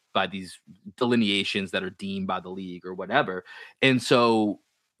by these delineations that are deemed by the league or whatever, and so.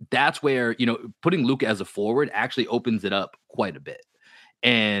 That's where, putting Luka as a forward actually opens it up quite a bit.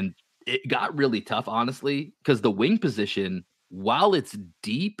 And it got really tough, honestly, because the wing position, while it's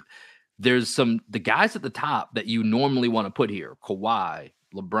deep, there's the guys at the top that you normally want to put here. Kawhi,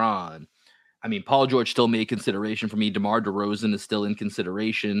 LeBron. I mean, Paul George still made consideration for me. DeMar DeRozan is still in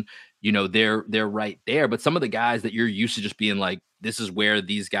consideration. They're right there. But some of the guys that you're used to just being like, this is where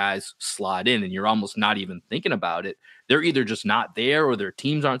these guys slot in, and you're almost not even thinking about it. They're either just not there, or their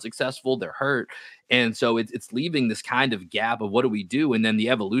teams aren't successful. They're hurt. And so it's leaving this kind of gap of what do we do? And then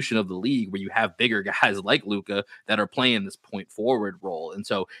the evolution of the league where you have bigger guys like Luka that are playing this point forward role. And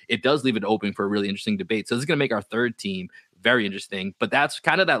so it does leave it open for a really interesting debate. So this is going to make our third team very interesting. But that's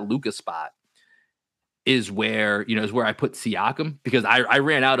kind of that Luka spot. Is where I put Siakam, because I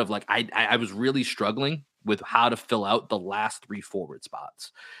ran out of I was really struggling with how to fill out the last three forward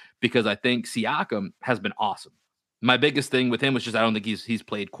spots, because I think Siakam has been awesome. My biggest thing with him was just I don't think he's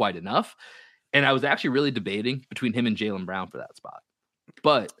played quite enough, and I was actually really debating between him and Jaylen Brown for that spot,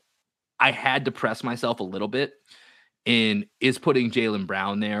 but I had to press myself a little bit. And is putting Jaylen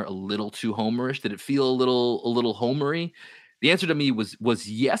Brown there a little too homerish? Did it feel a little homery? The answer to me was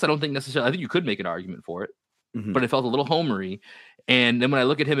yes. I don't think necessarily. I think you could make an argument for it, but it felt a little homery. And then when I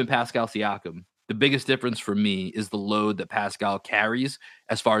look at him and Pascal Siakam, the biggest difference for me is the load that Pascal carries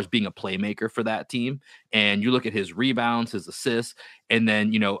as far as being a playmaker for that team. And you look at his rebounds, his assists, and then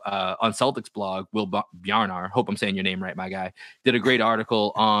on Celtics blog, Will Bjarnar, hope I'm saying your name right, my guy, did a great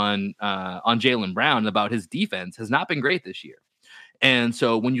article on Jaylen Brown about his defense has not been great this year. And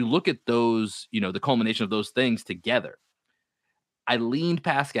so when you look at those, the culmination of those things together, I leaned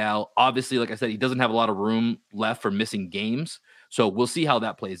Pascal. Obviously, like I said, he doesn't have a lot of room left for missing games. So we'll see how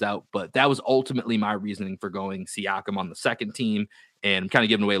that plays out. But that was ultimately my reasoning for going Siakam on the second team. And I'm kind of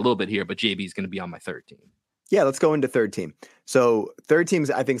giving away a little bit here, but JB is going to be on my third team. Yeah, let's go into third team. So third teams,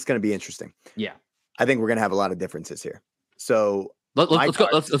 I think, is going to be interesting. Yeah. I think we're going to have a lot of differences here. So let's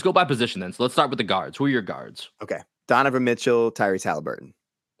go by position then. So let's start with the guards. Who are your guards? Okay. Donovan Mitchell, Tyrese Halliburton.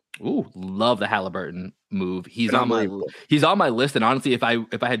 Ooh, love the Halliburton move. He's on my list, and honestly, if I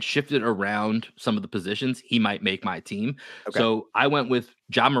had shifted around some of the positions, he might make my team. Okay. So I went with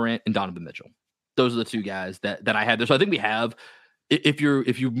Ja Morant and Donovan Mitchell. Those are the two guys that I had there. So I think we have.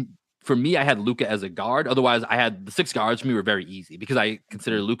 For me, I had Luka as a guard. Otherwise, I had the six guards. For me, were very easy because I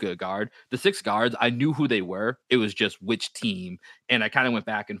consider Luka a guard. The six guards, I knew who they were. It was just which team, and I kind of went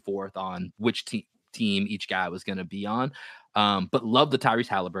back and forth on which team each guy was going to be on. But love the Tyrese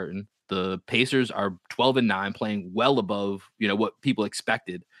Halliburton. The Pacers are 12-9, playing well above what people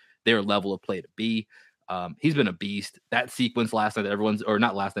expected their level of play to be. He's been a beast. That sequence last night,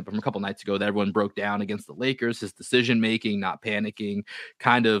 not last night, but from a couple nights ago, that everyone broke down against the Lakers. His decision making, not panicking,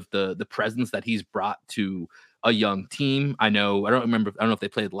 kind of the presence that he's brought to a young team. I don't know if they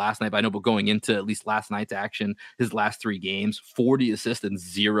played last night, but I know, but going into at least last night's action, his last three games, 40 assists and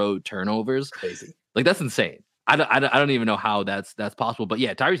 0 turnovers. Crazy. That's insane. I don't even know how that's possible. But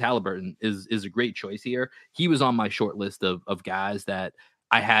yeah, Tyrese Halliburton is a great choice here. He was on my short list of guys that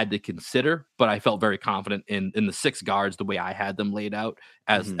I had to consider, but I felt very confident in the six guards, the way I had them laid out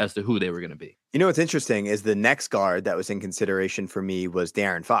as to who they were going to be. What's interesting is the next guard that was in consideration for me was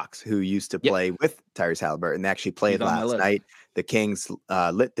De'Aaron Fox, who used to play with Tyrese Halliburton. They actually played last night. The Kings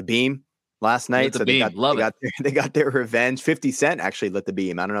lit the beam last night, so they got their revenge. 50 Cent actually lit the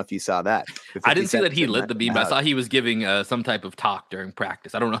beam. I don't know if you saw that. I didn't see that he lit the beam, but I saw he was giving some type of talk during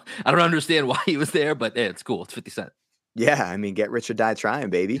practice. I don't know. I don't understand why he was there, but it's cool. It's 50 Cent. Yeah, I mean, get rich or die trying,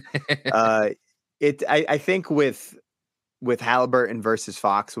 baby. I think with Halliburton versus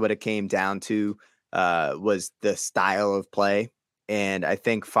Fox, what it came down to was the style of play. And I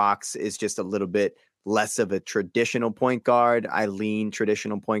think Fox is just a little bit less of a traditional point guard. I lean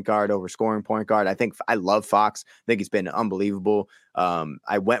traditional point guard over scoring point guard. I love Fox. I think he's been unbelievable.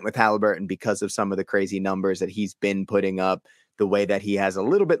 I went with Halliburton because of some of the crazy numbers that he's been putting up, the way that he has a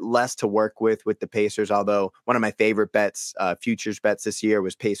little bit less to work with the Pacers. Although one of my favorite bets, futures bets this year,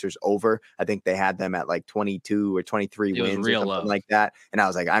 was Pacers over. I think they had them at like 22 or 23 wins or something like that. And I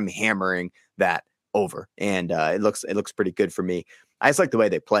was like, I'm hammering that over. And it looks pretty good for me. I just like the way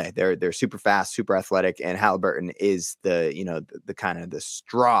they play. They're super fast, super athletic, and Halliburton is the kind of the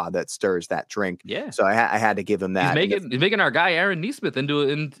straw that stirs that drink. Yeah. So I had to give him that. He's making our guy Aaron Nesmith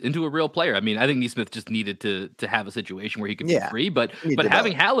into a real player. I mean, I think Nesmith just needed to have a situation where he could be free, but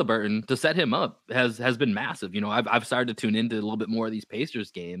having Halliburton to set him up has been massive. You know, I've started to tune into a little bit more of these Pacers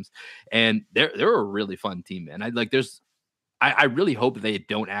games, and they're a really fun team, man. I really hope they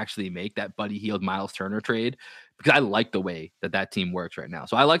don't actually make that Buddy Hield Miles Turner trade, because I like the way that team works right now.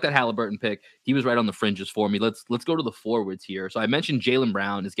 So I like that Halliburton pick. He was right on the fringes for me. Let's go to the forwards here. So I mentioned Jaylen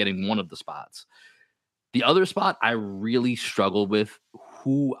Brown is getting one of the spots. The other spot I really struggled with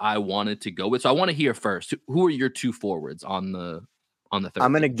who I wanted to go with. So I want to hear first, who are your two forwards on the third?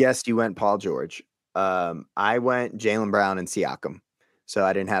 I'm going to guess you went Paul George. I went Jaylen Brown and Siakam. So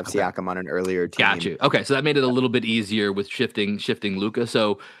I didn't have Siakam on an earlier team. Got you. Okay, so that made it a little bit easier with shifting Luka.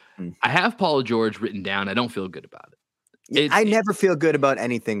 So I have Paul George written down. I don't feel good about it. I never feel good about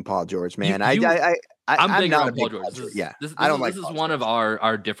anything Paul George, man. I'm big not on Paul George. I don't like. This is one of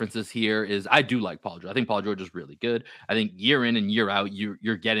our differences here. Is I do like Paul George. I think Paul George is really good. I think year in and year out,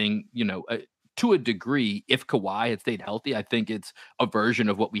 you're getting, to a degree, if Kawhi had stayed healthy, I think it's a version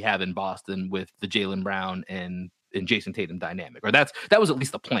of what we have in Boston with the Jaylen Brown and Jason Tatum dynamic, or that was at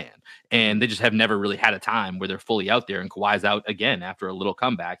least the plan. And they just have never really had a time where they're fully out there, and Kawhi's out again after a little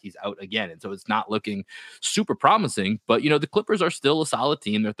comeback. He's out again. And so it's not looking super promising, but the Clippers are still a solid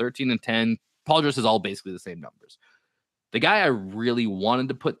team. They're 13-10. Paul George is all basically the same numbers. The guy I really wanted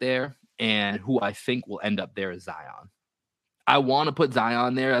to put there and who I think will end up there is Zion. I want to put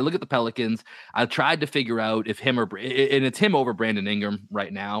Zion there. I look at the Pelicans. I tried to figure out if and it's him over Brandon Ingram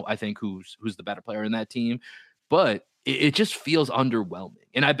right now, I think, who's the better player in that team. But it just feels underwhelming.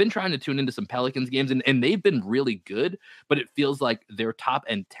 And I've been trying to tune into some Pelicans games, and they've been really good, but it feels like their top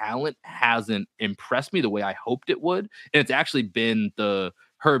end talent hasn't impressed me the way I hoped it would. And it's actually been the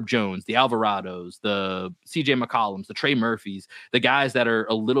Herb Jones, the Alvarados, the CJ McCollums, the Trey Murphys, the guys that are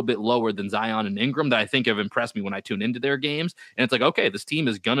a little bit lower than Zion and Ingram that I think have impressed me when I tune into their games. And it's like, okay, this team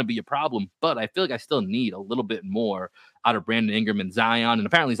is going to be a problem, but I feel like I still need a little bit more out of Brandon Ingram and Zion. And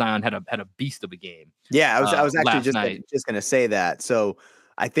apparently Zion had a beast of a game. Yeah, I was actually just going to say that. So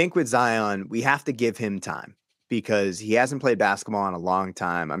I think with Zion, we have to give him time, because he hasn't played basketball in a long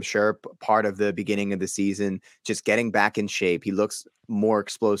time. I'm sure part of the beginning of the season, just getting back in shape. He looks more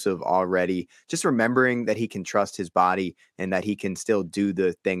explosive already. Just remembering that he can trust his body and that he can still do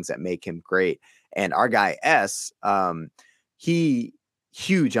the things that make him great. And our guy S, he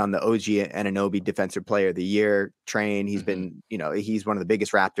huge on the OG Anunoby Defensive Player of the Year train. He's been, he's one of the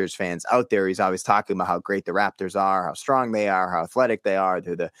biggest Raptors fans out there. He's always talking about how great the Raptors are, how strong they are, how athletic they are.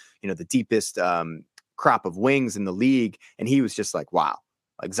 They're the deepest crop of wings in the league. And he was just like, wow,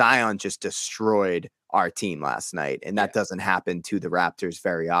 like Zion just destroyed our team last night. And that doesn't happen to the Raptors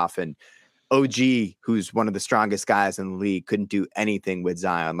very often. OG, who's one of the strongest guys in the league, couldn't do anything with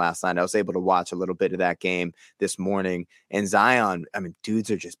Zion last night. I was able to watch a little bit of that game this morning. And Zion, I mean,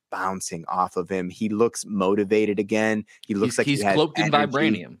 dudes are just bouncing off of him. He looks motivated again. He looks like he's cloaked in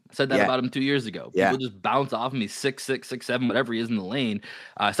vibranium. I said that about him 2 years ago. People just bounce off him. He's 6'6", 6'7", whatever he is in the lane.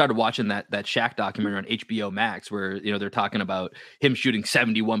 I started watching that Shaq documentary on HBO Max where, they're talking about him shooting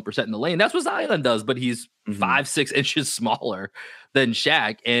 71% in the lane. That's what Zion does, but he's 5-6 inches smaller than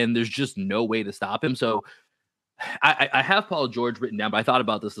Shaq, and there's just no way to stop him. So I have Paul George written down, but I thought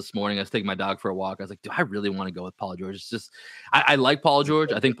about this morning. I was taking my dog for a walk. I was like, do I really want to go with Paul George? It's just, I like Paul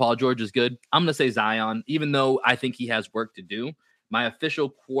George. I think Paul George is good. I'm going to say Zion, even though I think he has work to do. My official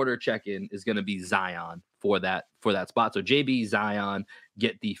quarter check-in is going to be Zion for that spot. So JB, Zion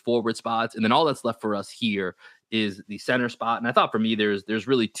get the forward spots, and then all that's left for us here is the center spot. And I thought for me, there's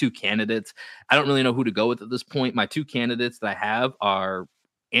really two candidates. I don't really know who to go with at this point. My two candidates that I have are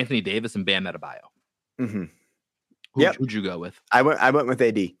Anthony Davis and Bam Adebayo. Who'd you go with? I went with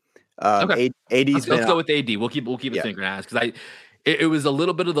AD. Okay. AD's let's go with AD. We'll keep it synchronized, because it was a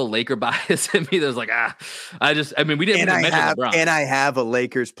little bit of the Laker bias in me. That was like, we didn't even mention LeBron. And I have a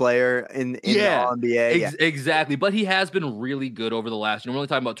Lakers player in the All-NBA. Exactly. But he has been really good over the last, we're only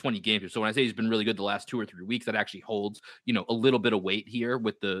talking about 20 games here. So when I say he's been really good the last 2 or 3 weeks, that actually holds, a little bit of weight here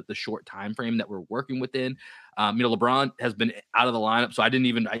with the short time frame that we're working within. LeBron has been out of the lineup, so I didn't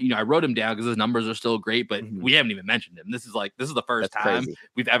even, I wrote him down because his numbers are still great, but we haven't even mentioned him. This is the first time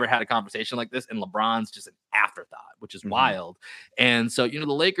we've ever had a conversation like this, and LeBron's just an afterthought, which is wild. And so, the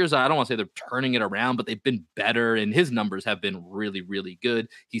Lakers, I don't want to say they're turning it around, but they've been better, and his numbers have been really, really good.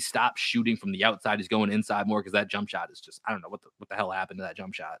 He stopped shooting from the outside. He's going inside more because that jump shot is just, I don't know what the hell happened to that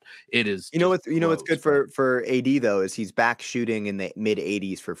jump shot. It is. What's good for AD though is he's back shooting in the mid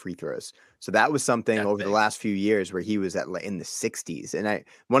 80s for free throws. So that was something over the last few years where he was in the 60s. And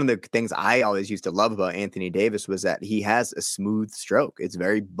one of the things I always used to love about Anthony Davis was that he has a smooth stroke. It's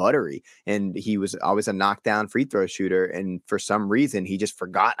very buttery, and he was always a knockdown free throw shooter. And for some reason, he just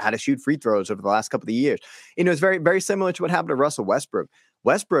forgot how to shoot free throws over the last couple of years. It's very, very similar to what happened to Russell Westbrook.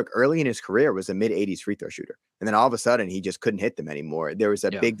 Westbrook early in his career was a mid 80s free throw shooter. And then all of a sudden he just couldn't hit them anymore. There was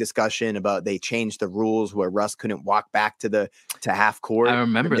a big discussion about they changed the rules where Russ couldn't walk back to half court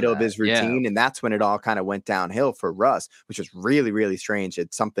in the middle of his routine. And that's when it all kind of went downhill for Russ, which was really, really strange.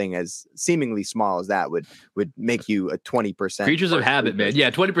 It's something as seemingly small as that would make you a 20%. Creatures of habit, man. Yeah.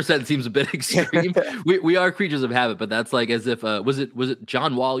 20% seems a bit extreme. we are creatures of habit, but that's like as if, was it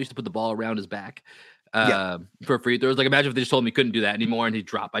John Wall used to put the ball around his back? For free throws. Like, imagine if they just told him he couldn't do that anymore and he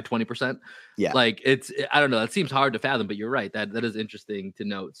dropped by 20%. Yeah. Like, I don't know. It seems hard to fathom, but you're right. That is interesting to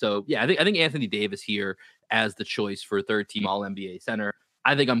note. So yeah, I think Anthony Davis here as the choice for third team All NBA center.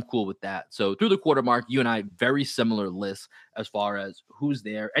 I think I'm cool with that. So through the quarter mark, you and I, very similar lists as far as who's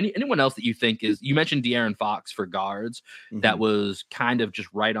there. Anyone else that you think is, you mentioned De'Aaron Fox for guards. That was kind of just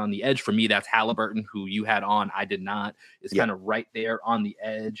right on the edge. For me, that's Halliburton, who you had on. I did not. Is kind of right there on the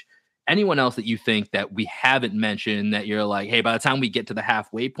edge. Anyone else that you think that we haven't mentioned that you're like, hey, by the time we get to the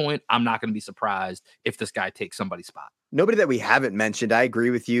halfway point, I'm not going to be surprised if this guy takes somebody's spot? Nobody that we haven't mentioned. I agree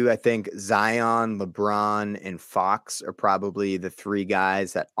with you. I think Zion, LeBron, and Fox are probably the 3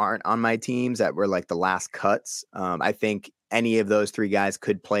 guys that aren't on my teams that were like the last cuts. I think any of those 3 guys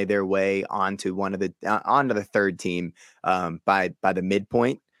could play their way onto onto the third team by the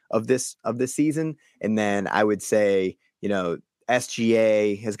midpoint of this season. And then I would say,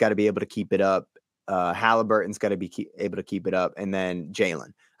 SGA has got to be able to keep it up. Halliburton's got to be able to keep it up. And then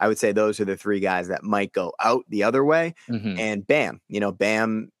Jalen. I would say those are the 3 guys that might go out the other way. And Bam,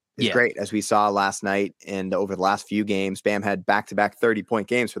 Bam is great, as we saw last night. And over the last few games, Bam had back-to-back 30-point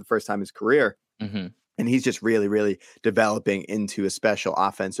games for the first time in his career. And he's just really, really developing into a special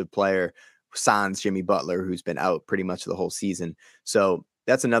offensive player, sans Jimmy Butler, who's been out pretty much the whole season. So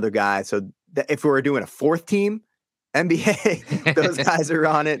that's another guy. So if we were doing a 4th team NBA, those guys are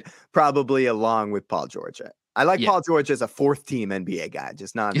on it, probably along with Paul George. I like Paul George as a 4th team NBA guy,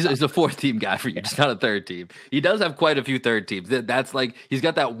 just not. He's a 4th team guy for you, just not a 3rd team. He does have quite a few 3rd teams. That's like, he's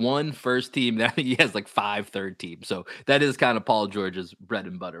got that one 1st team that he has like 5 3rd teams. So that is kind of Paul George's bread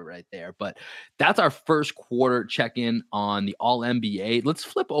and butter right there. But that's our first quarter check-in on the All NBA. Let's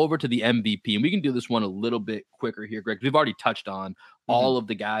flip over to the MVP, and we can do this one a little bit quicker here, Greg. We've already touched on all of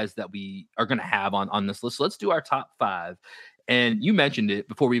the guys that we are going to have on this list. So let's do our top 5. And you mentioned it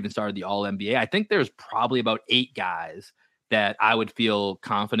before we even started the All NBA. I think there's probably about 8 guys that I would feel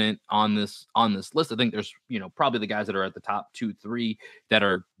confident on this list. I think there's, probably the guys that are at the top 2, 3 that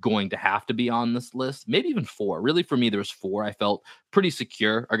are going to have to be on this list. Maybe even 4. Really, for me, there's 4 I felt pretty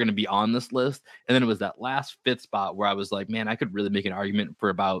secure are going to be on this list. And then it was that last 5th spot where I was like, man, I could really make an argument for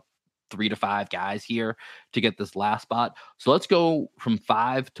about 3 to 5 guys here to get this last spot. So let's go from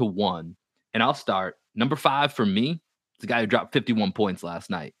 5 to 1. And I'll start. Number 5 for me, the guy who dropped 51 points last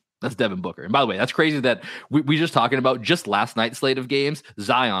night. That's Devin Booker. And by the way, that's crazy that we just talking about just last night's slate of games.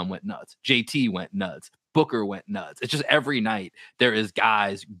 Zion went nuts. JT went nuts. Booker went nuts. It's just every night there is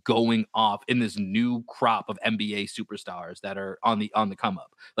guys going off in this new crop of NBA superstars that are on the come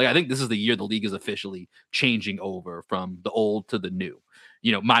up. Like, I think this is the year the league is officially changing over from the old to the new.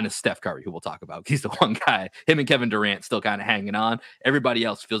 Minus Steph Curry, who we'll talk about. He's the one guy, him and Kevin Durant still kind of hanging on. Everybody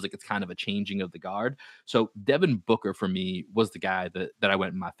else feels like it's kind of a changing of the guard. So Devin Booker for me was the guy that I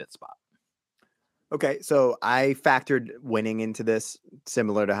went in my 5th spot. Okay, so I factored winning into this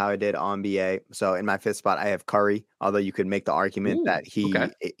similar to how I did on NBA. So in my 5th spot, I have Curry, although you could make the argument that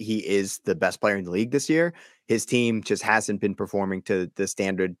he is the best player in the league this year. His team just hasn't been performing to the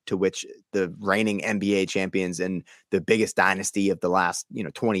standard to which the reigning NBA champions and the biggest dynasty of the last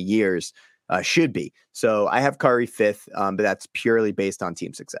 20 years should be. So I have Curry 5th, but that's purely based on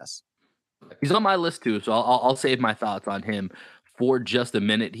team success. He's on my list too, so I'll save my thoughts on him for just a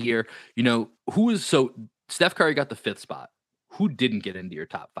minute here. So Steph Curry got the 5th spot. Who didn't get into your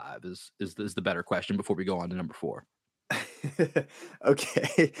top 5 is the better question before we go on to number 4.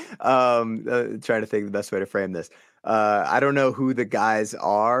 Okay. Trying to think the best way to frame this. I don't know who the guys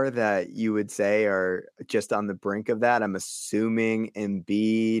are that you would say are just on the brink of that. I'm assuming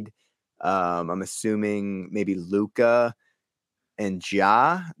Embiid. I'm assuming maybe Luka and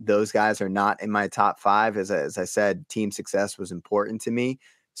Ja. Those guys are not in my top 5. As I said, team success was important to me.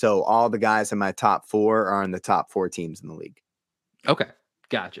 So all the guys in my top 4 are in the top 4 teams in the league. Okay,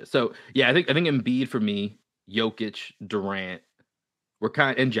 gotcha. So yeah, I think Embiid for me, Jokic, Durant,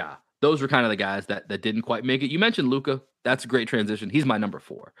 and Ja. Those were kind of the guys that didn't quite make it. You mentioned Luka. That's a great transition. He's my number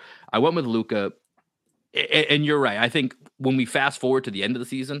 4. I went with Luka, and you're right. I think when we fast forward to the end of the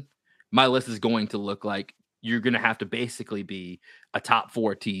season, my list is going to look like you're going to have to basically be a top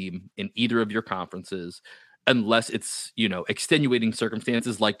 4 team in either of your conferences, unless it's, extenuating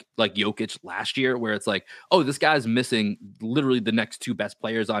circumstances like Jokic last year, where it's like, oh, this guy's missing literally the next 2 best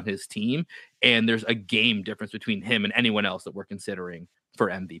players on his team, and there's a game difference between him and anyone else that we're considering for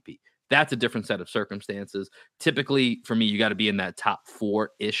MVP. That's a different set of circumstances. Typically, for me, you got to be in that top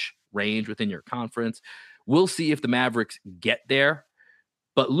 4-ish range within your conference. We'll see if the Mavericks get there.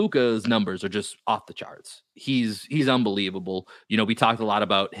 But Luka's numbers are just off the charts. He's unbelievable. We talked a lot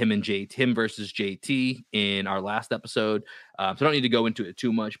about him versus JT in our last episode. So I don't need to go into it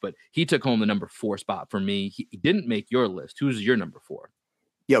too much, but he took home the number 4 spot for me. He didn't make your list. Who's your number 4?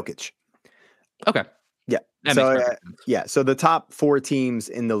 Jokic. Okay. Yeah. So the top 4 teams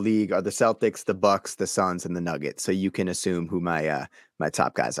in the league are the Celtics, the Bucks, the Suns, and the Nuggets. So you can assume who my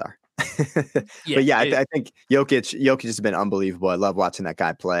top guys are. But I think Jokic has been unbelievable. I love watching that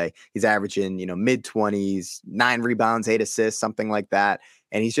guy play. He's averaging, mid-20s, 9 rebounds, 8 assists, something like that.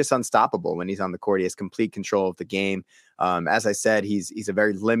 And he's just unstoppable when he's on the court. He has complete control of the game. As I said, he's a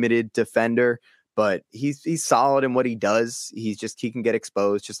very limited defender, but he's solid in what he does. He can get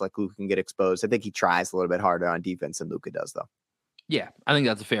exposed just like Luka can get exposed. I think he tries a little bit harder on defense than Luka does, though. Yeah, I think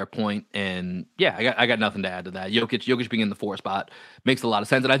that's a fair point. And yeah, I got nothing to add to that. Jokic being in the 4 spot makes a lot of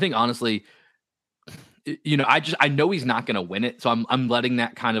sense. And I think honestly, I know he's not going to win it. So I'm letting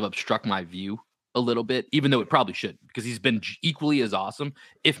that kind of obstruct my view a little bit, even though it probably should, because he's been equally as awesome,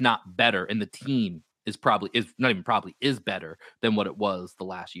 if not better. And the team is better than what it was the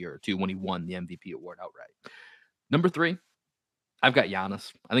last year or two when he won the MVP award outright. Number 3, I've got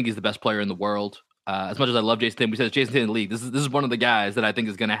Giannis. I think he's the best player in the world. As much as I love Jason Tatum, we said it's Jason Tatum's league. This is one of the guys that I think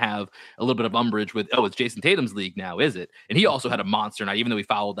is going to have a little bit of umbrage with, it's Jason Tatum's league now, is it? And he also had a monster night, even though he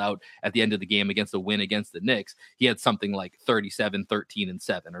fouled out at the end of the game against the win against the Knicks. He had something like 37, 13, and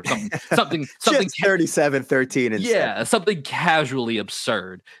 7 or something 37, 13, and 7. Something casually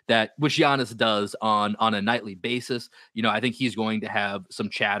absurd which Giannis does on a nightly basis. I think he's going to have some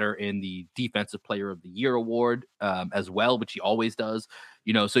chatter in the Defensive Player of the Year award as well, which he always does.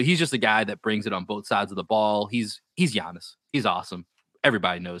 So he's just a guy that brings it on both sides of the ball. He's Giannis. He's awesome.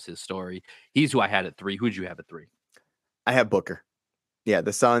 Everybody knows his story. He's who I had at 3. Who'd you have at 3? I have Booker. Yeah,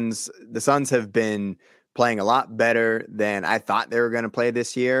 the Suns have been playing a lot better than I thought they were going to play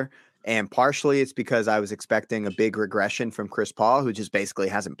this year. And partially it's because I was expecting a big regression from Chris Paul, who just basically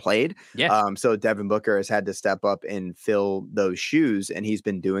hasn't played. Yeah. So Devin Booker has had to step up and fill those shoes, and he's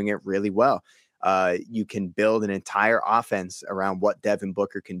been doing it really well. You can build an entire offense around what Devin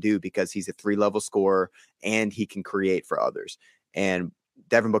Booker can do because he's a 3-level scorer and he can create for others. And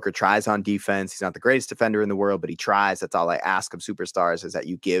Devin Booker tries on defense. He's not the greatest defender in the world, but he tries. That's all I ask of superstars, is that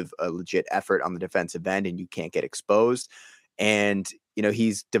you give a legit effort on the defensive end and you can't get exposed. And,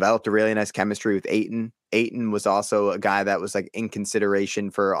 he's developed a really nice chemistry with Ayton. Ayton was also a guy that was in consideration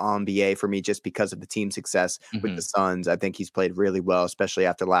for All-NBA for me just because of the team success with the Suns. I think he's played really well, especially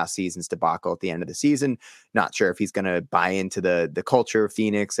after last season's debacle at the end of the season. Not sure if he's going to buy into the culture of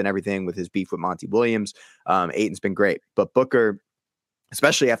Phoenix and everything with his beef with Monty Williams. Ayton's been great, but Booker,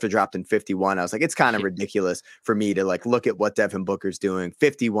 especially after dropping 51, I was like, it's kind of ridiculous for me to look at what Devin Booker's doing.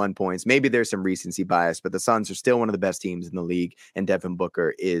 51 points. Maybe there's some recency bias, but the Suns are still one of the best teams in the league, and Devin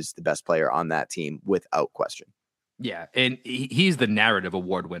Booker is the best player on that team without question. Yeah, and he's the narrative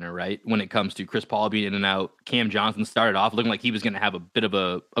award winner, right? When it comes to Chris Paul being in and out, Cam Johnson started off looking like he was going to have a bit of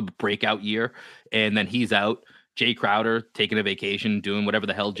a breakout year, and then he's out. Jay Crowder taking a vacation, doing whatever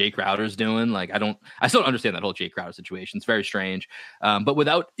the hell Jay Crowder's doing. I still don't understand that whole Jay Crowder situation. It's very strange. But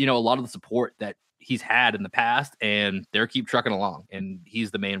without, a lot of the support that he's had in the past, and they're keep trucking along, and he's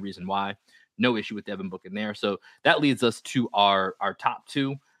the main reason why. No issue with Devin Booker in there. So that leads us to our top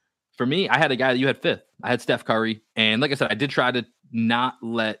 2. For me, I had a guy that you had 5th. I had Steph Curry. And like I said, I did try to not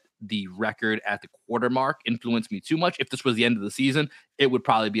let the record at the quarter mark influence me too much. If this was the end of the season, it would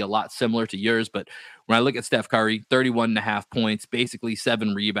probably be a lot similar to yours. But when I look at Steph Curry, 31.5 points, basically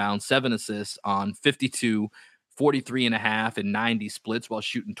 7 rebounds, 7 assists on 52, 43.5 and 90 splits while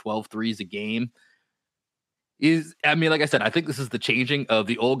shooting 12 threes a game. Like I said, I think this is the changing of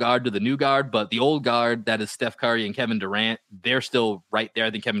the old guard to the new guard, but the old guard, that is Steph Curry and Kevin Durant, they're still right there. I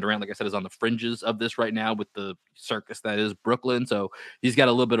think Kevin Durant, like I said, is on the fringes of this right now with the circus that is Brooklyn. So he's got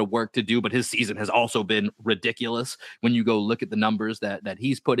a little bit of work to do, but his season has also been ridiculous when you go look at the numbers that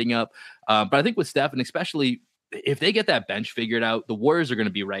he's putting up. But I think with Steph, and especially if they get that bench figured out, the Warriors are going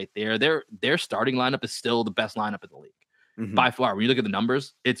to be right there. Their starting lineup is still the best lineup in the league. By far. When you look at the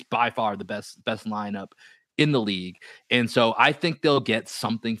numbers, it's by far the best lineup in the league. And so I think they'll get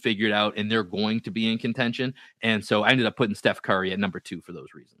something figured out and they're going to be in contention. And so I ended up putting Steph Curry at number 2 for those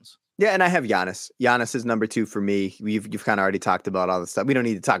reasons. Yeah, and I have Giannis. Giannis is number 2 for me. You've kind of already talked about all the stuff. We don't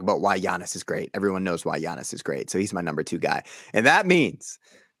need to talk about why Giannis is great. Everyone knows why Giannis is great. So he's my number 2 guy. And that means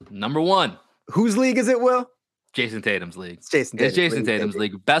number 1. Whose league is it, Will? Jason Tatum's league. It's Jason Tatum's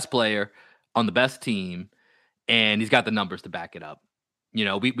league. Best player on the best team. And he's got the numbers to back it up. You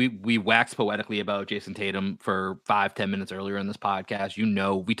know, we wax poetically about Jason Tatum for 5-10 minutes earlier in this podcast. You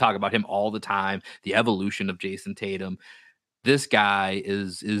know, we talk about him all the time, the evolution of Jason Tatum. This guy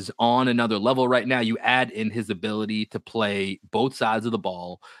is on another level right now. You add in his ability to play both sides of the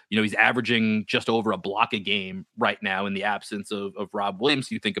ball. You know, he's averaging just over a block a game right now in the absence of Rob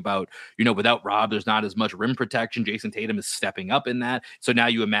Williams. You think about, you know, without Rob, there's not as much rim protection. Jason Tatum is stepping up in that. So now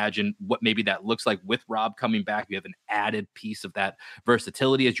you imagine what maybe that looks like with Rob coming back. You have an added piece of that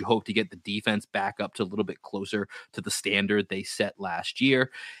versatility as you hope to get the defense back up to a little bit closer to the standard they set last year.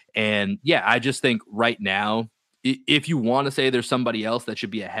 And yeah, I just think right now, if you want to say there's somebody else that should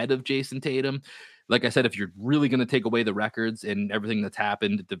be ahead of Jason Tatum, like I said, if you're really going to take away the records and everything that's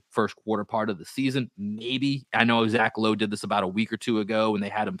happened at the first quarter part of the season, maybe. I know Zach Lowe did this about a week or two ago when they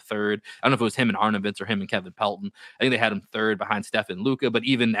had him third. I don't know if it was him and Arnovitz or him and Kevin Pelton. I think they had him third behind Steph and Luka. But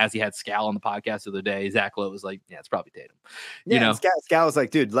even as he had Scal on the podcast the other day, Zach Lowe was like, yeah, it's probably Tatum. Yeah, you know, Scal was like,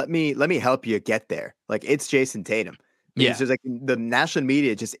 dude, let me help you get there. Like, it's Jason Tatum. Yeah. It's just like the national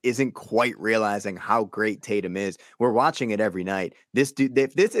media just isn't quite realizing how great Tatum is. We're watching it every night. This dude,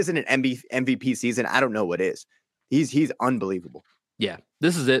 if this isn't an MVP season, I don't know what is. He's unbelievable. Yeah,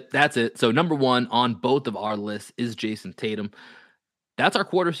 this is it. That's it. So number 1 on both of our lists is Jason Tatum. That's our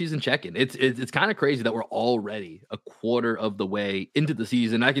quarter season check-in. It's kind of crazy that we're already a quarter of the way into the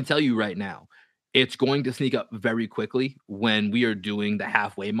season. I can tell you right now, it's going to sneak up very quickly when we are doing the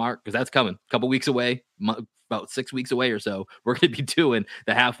halfway mark, because that's coming a couple weeks away, about 6 weeks away or so. We're going to be doing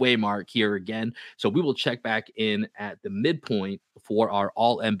the halfway mark here again. So we will check back in at the midpoint for our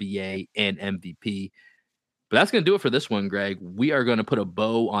all NBA and MVP. But that's going to do it for this one, Greg. We are going to put a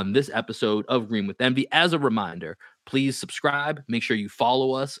bow on this episode of Green with Envy. As a reminder, please subscribe. Make sure you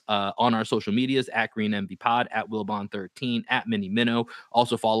follow us on our social medias at Green Envy Pod, at Wilbon13, at Mini Minnow.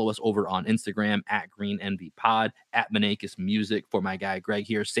 Also follow us over on Instagram at Green Envy Pod, at Manakis Music for my guy Greg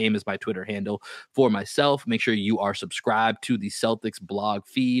here. Same as my Twitter handle for myself. Make sure you are subscribed to the Celtics blog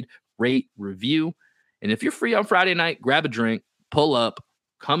feed, rate, review. And if you're free on Friday night, grab a drink, pull up.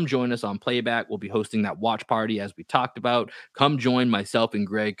 Come join us on Playback. We'll be hosting that watch party as we talked about. Come join myself and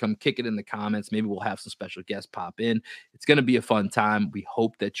Greg. Come kick it in the comments. Maybe we'll have some special guests pop in. It's going to be a fun time. We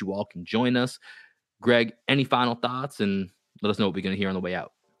hope that you all can join us. Greg, any final thoughts? And let us know what we're going to hear on the way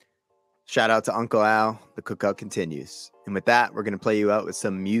out. Shout out to Uncle Al. The cookout continues. And with that, we're going to play you out with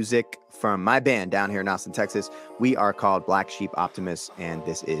some music from my band down here in Austin, Texas. We are called Black Sheep Optimists, and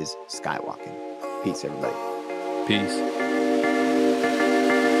this is Skywalking. Peace, everybody. Peace.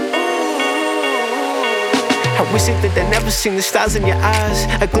 I wish it that I never seen the stars in your eyes.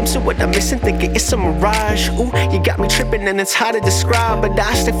 A glimpse of what I'm missing, thinking it's a mirage. Ooh, you got me tripping and it's hard to describe. But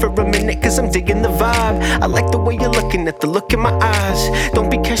I stay for a minute cause I'm digging the vibe. I like the way you're looking at the look in my eyes.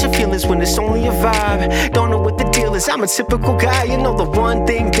 Don't be catching feelings when it's only a vibe. Don't know what the deal is, I'm a typical guy. You know the one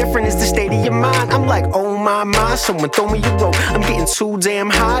thing different is the state of your mind. I'm like, oh my, someone throw me a rope. I'm getting too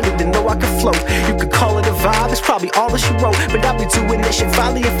damn high, didn't know I could float. You could call it a vibe, it's probably all that you wrote. But I'd be doing this shit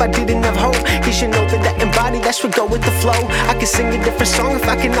folly if I didn't have hope. You should know that I embody that's what go with the flow. I could sing a different song if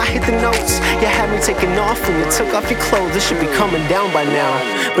I cannot hit the notes. You had me taking off when you took off your clothes. This should be coming down by now,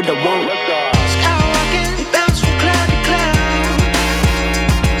 but I won't.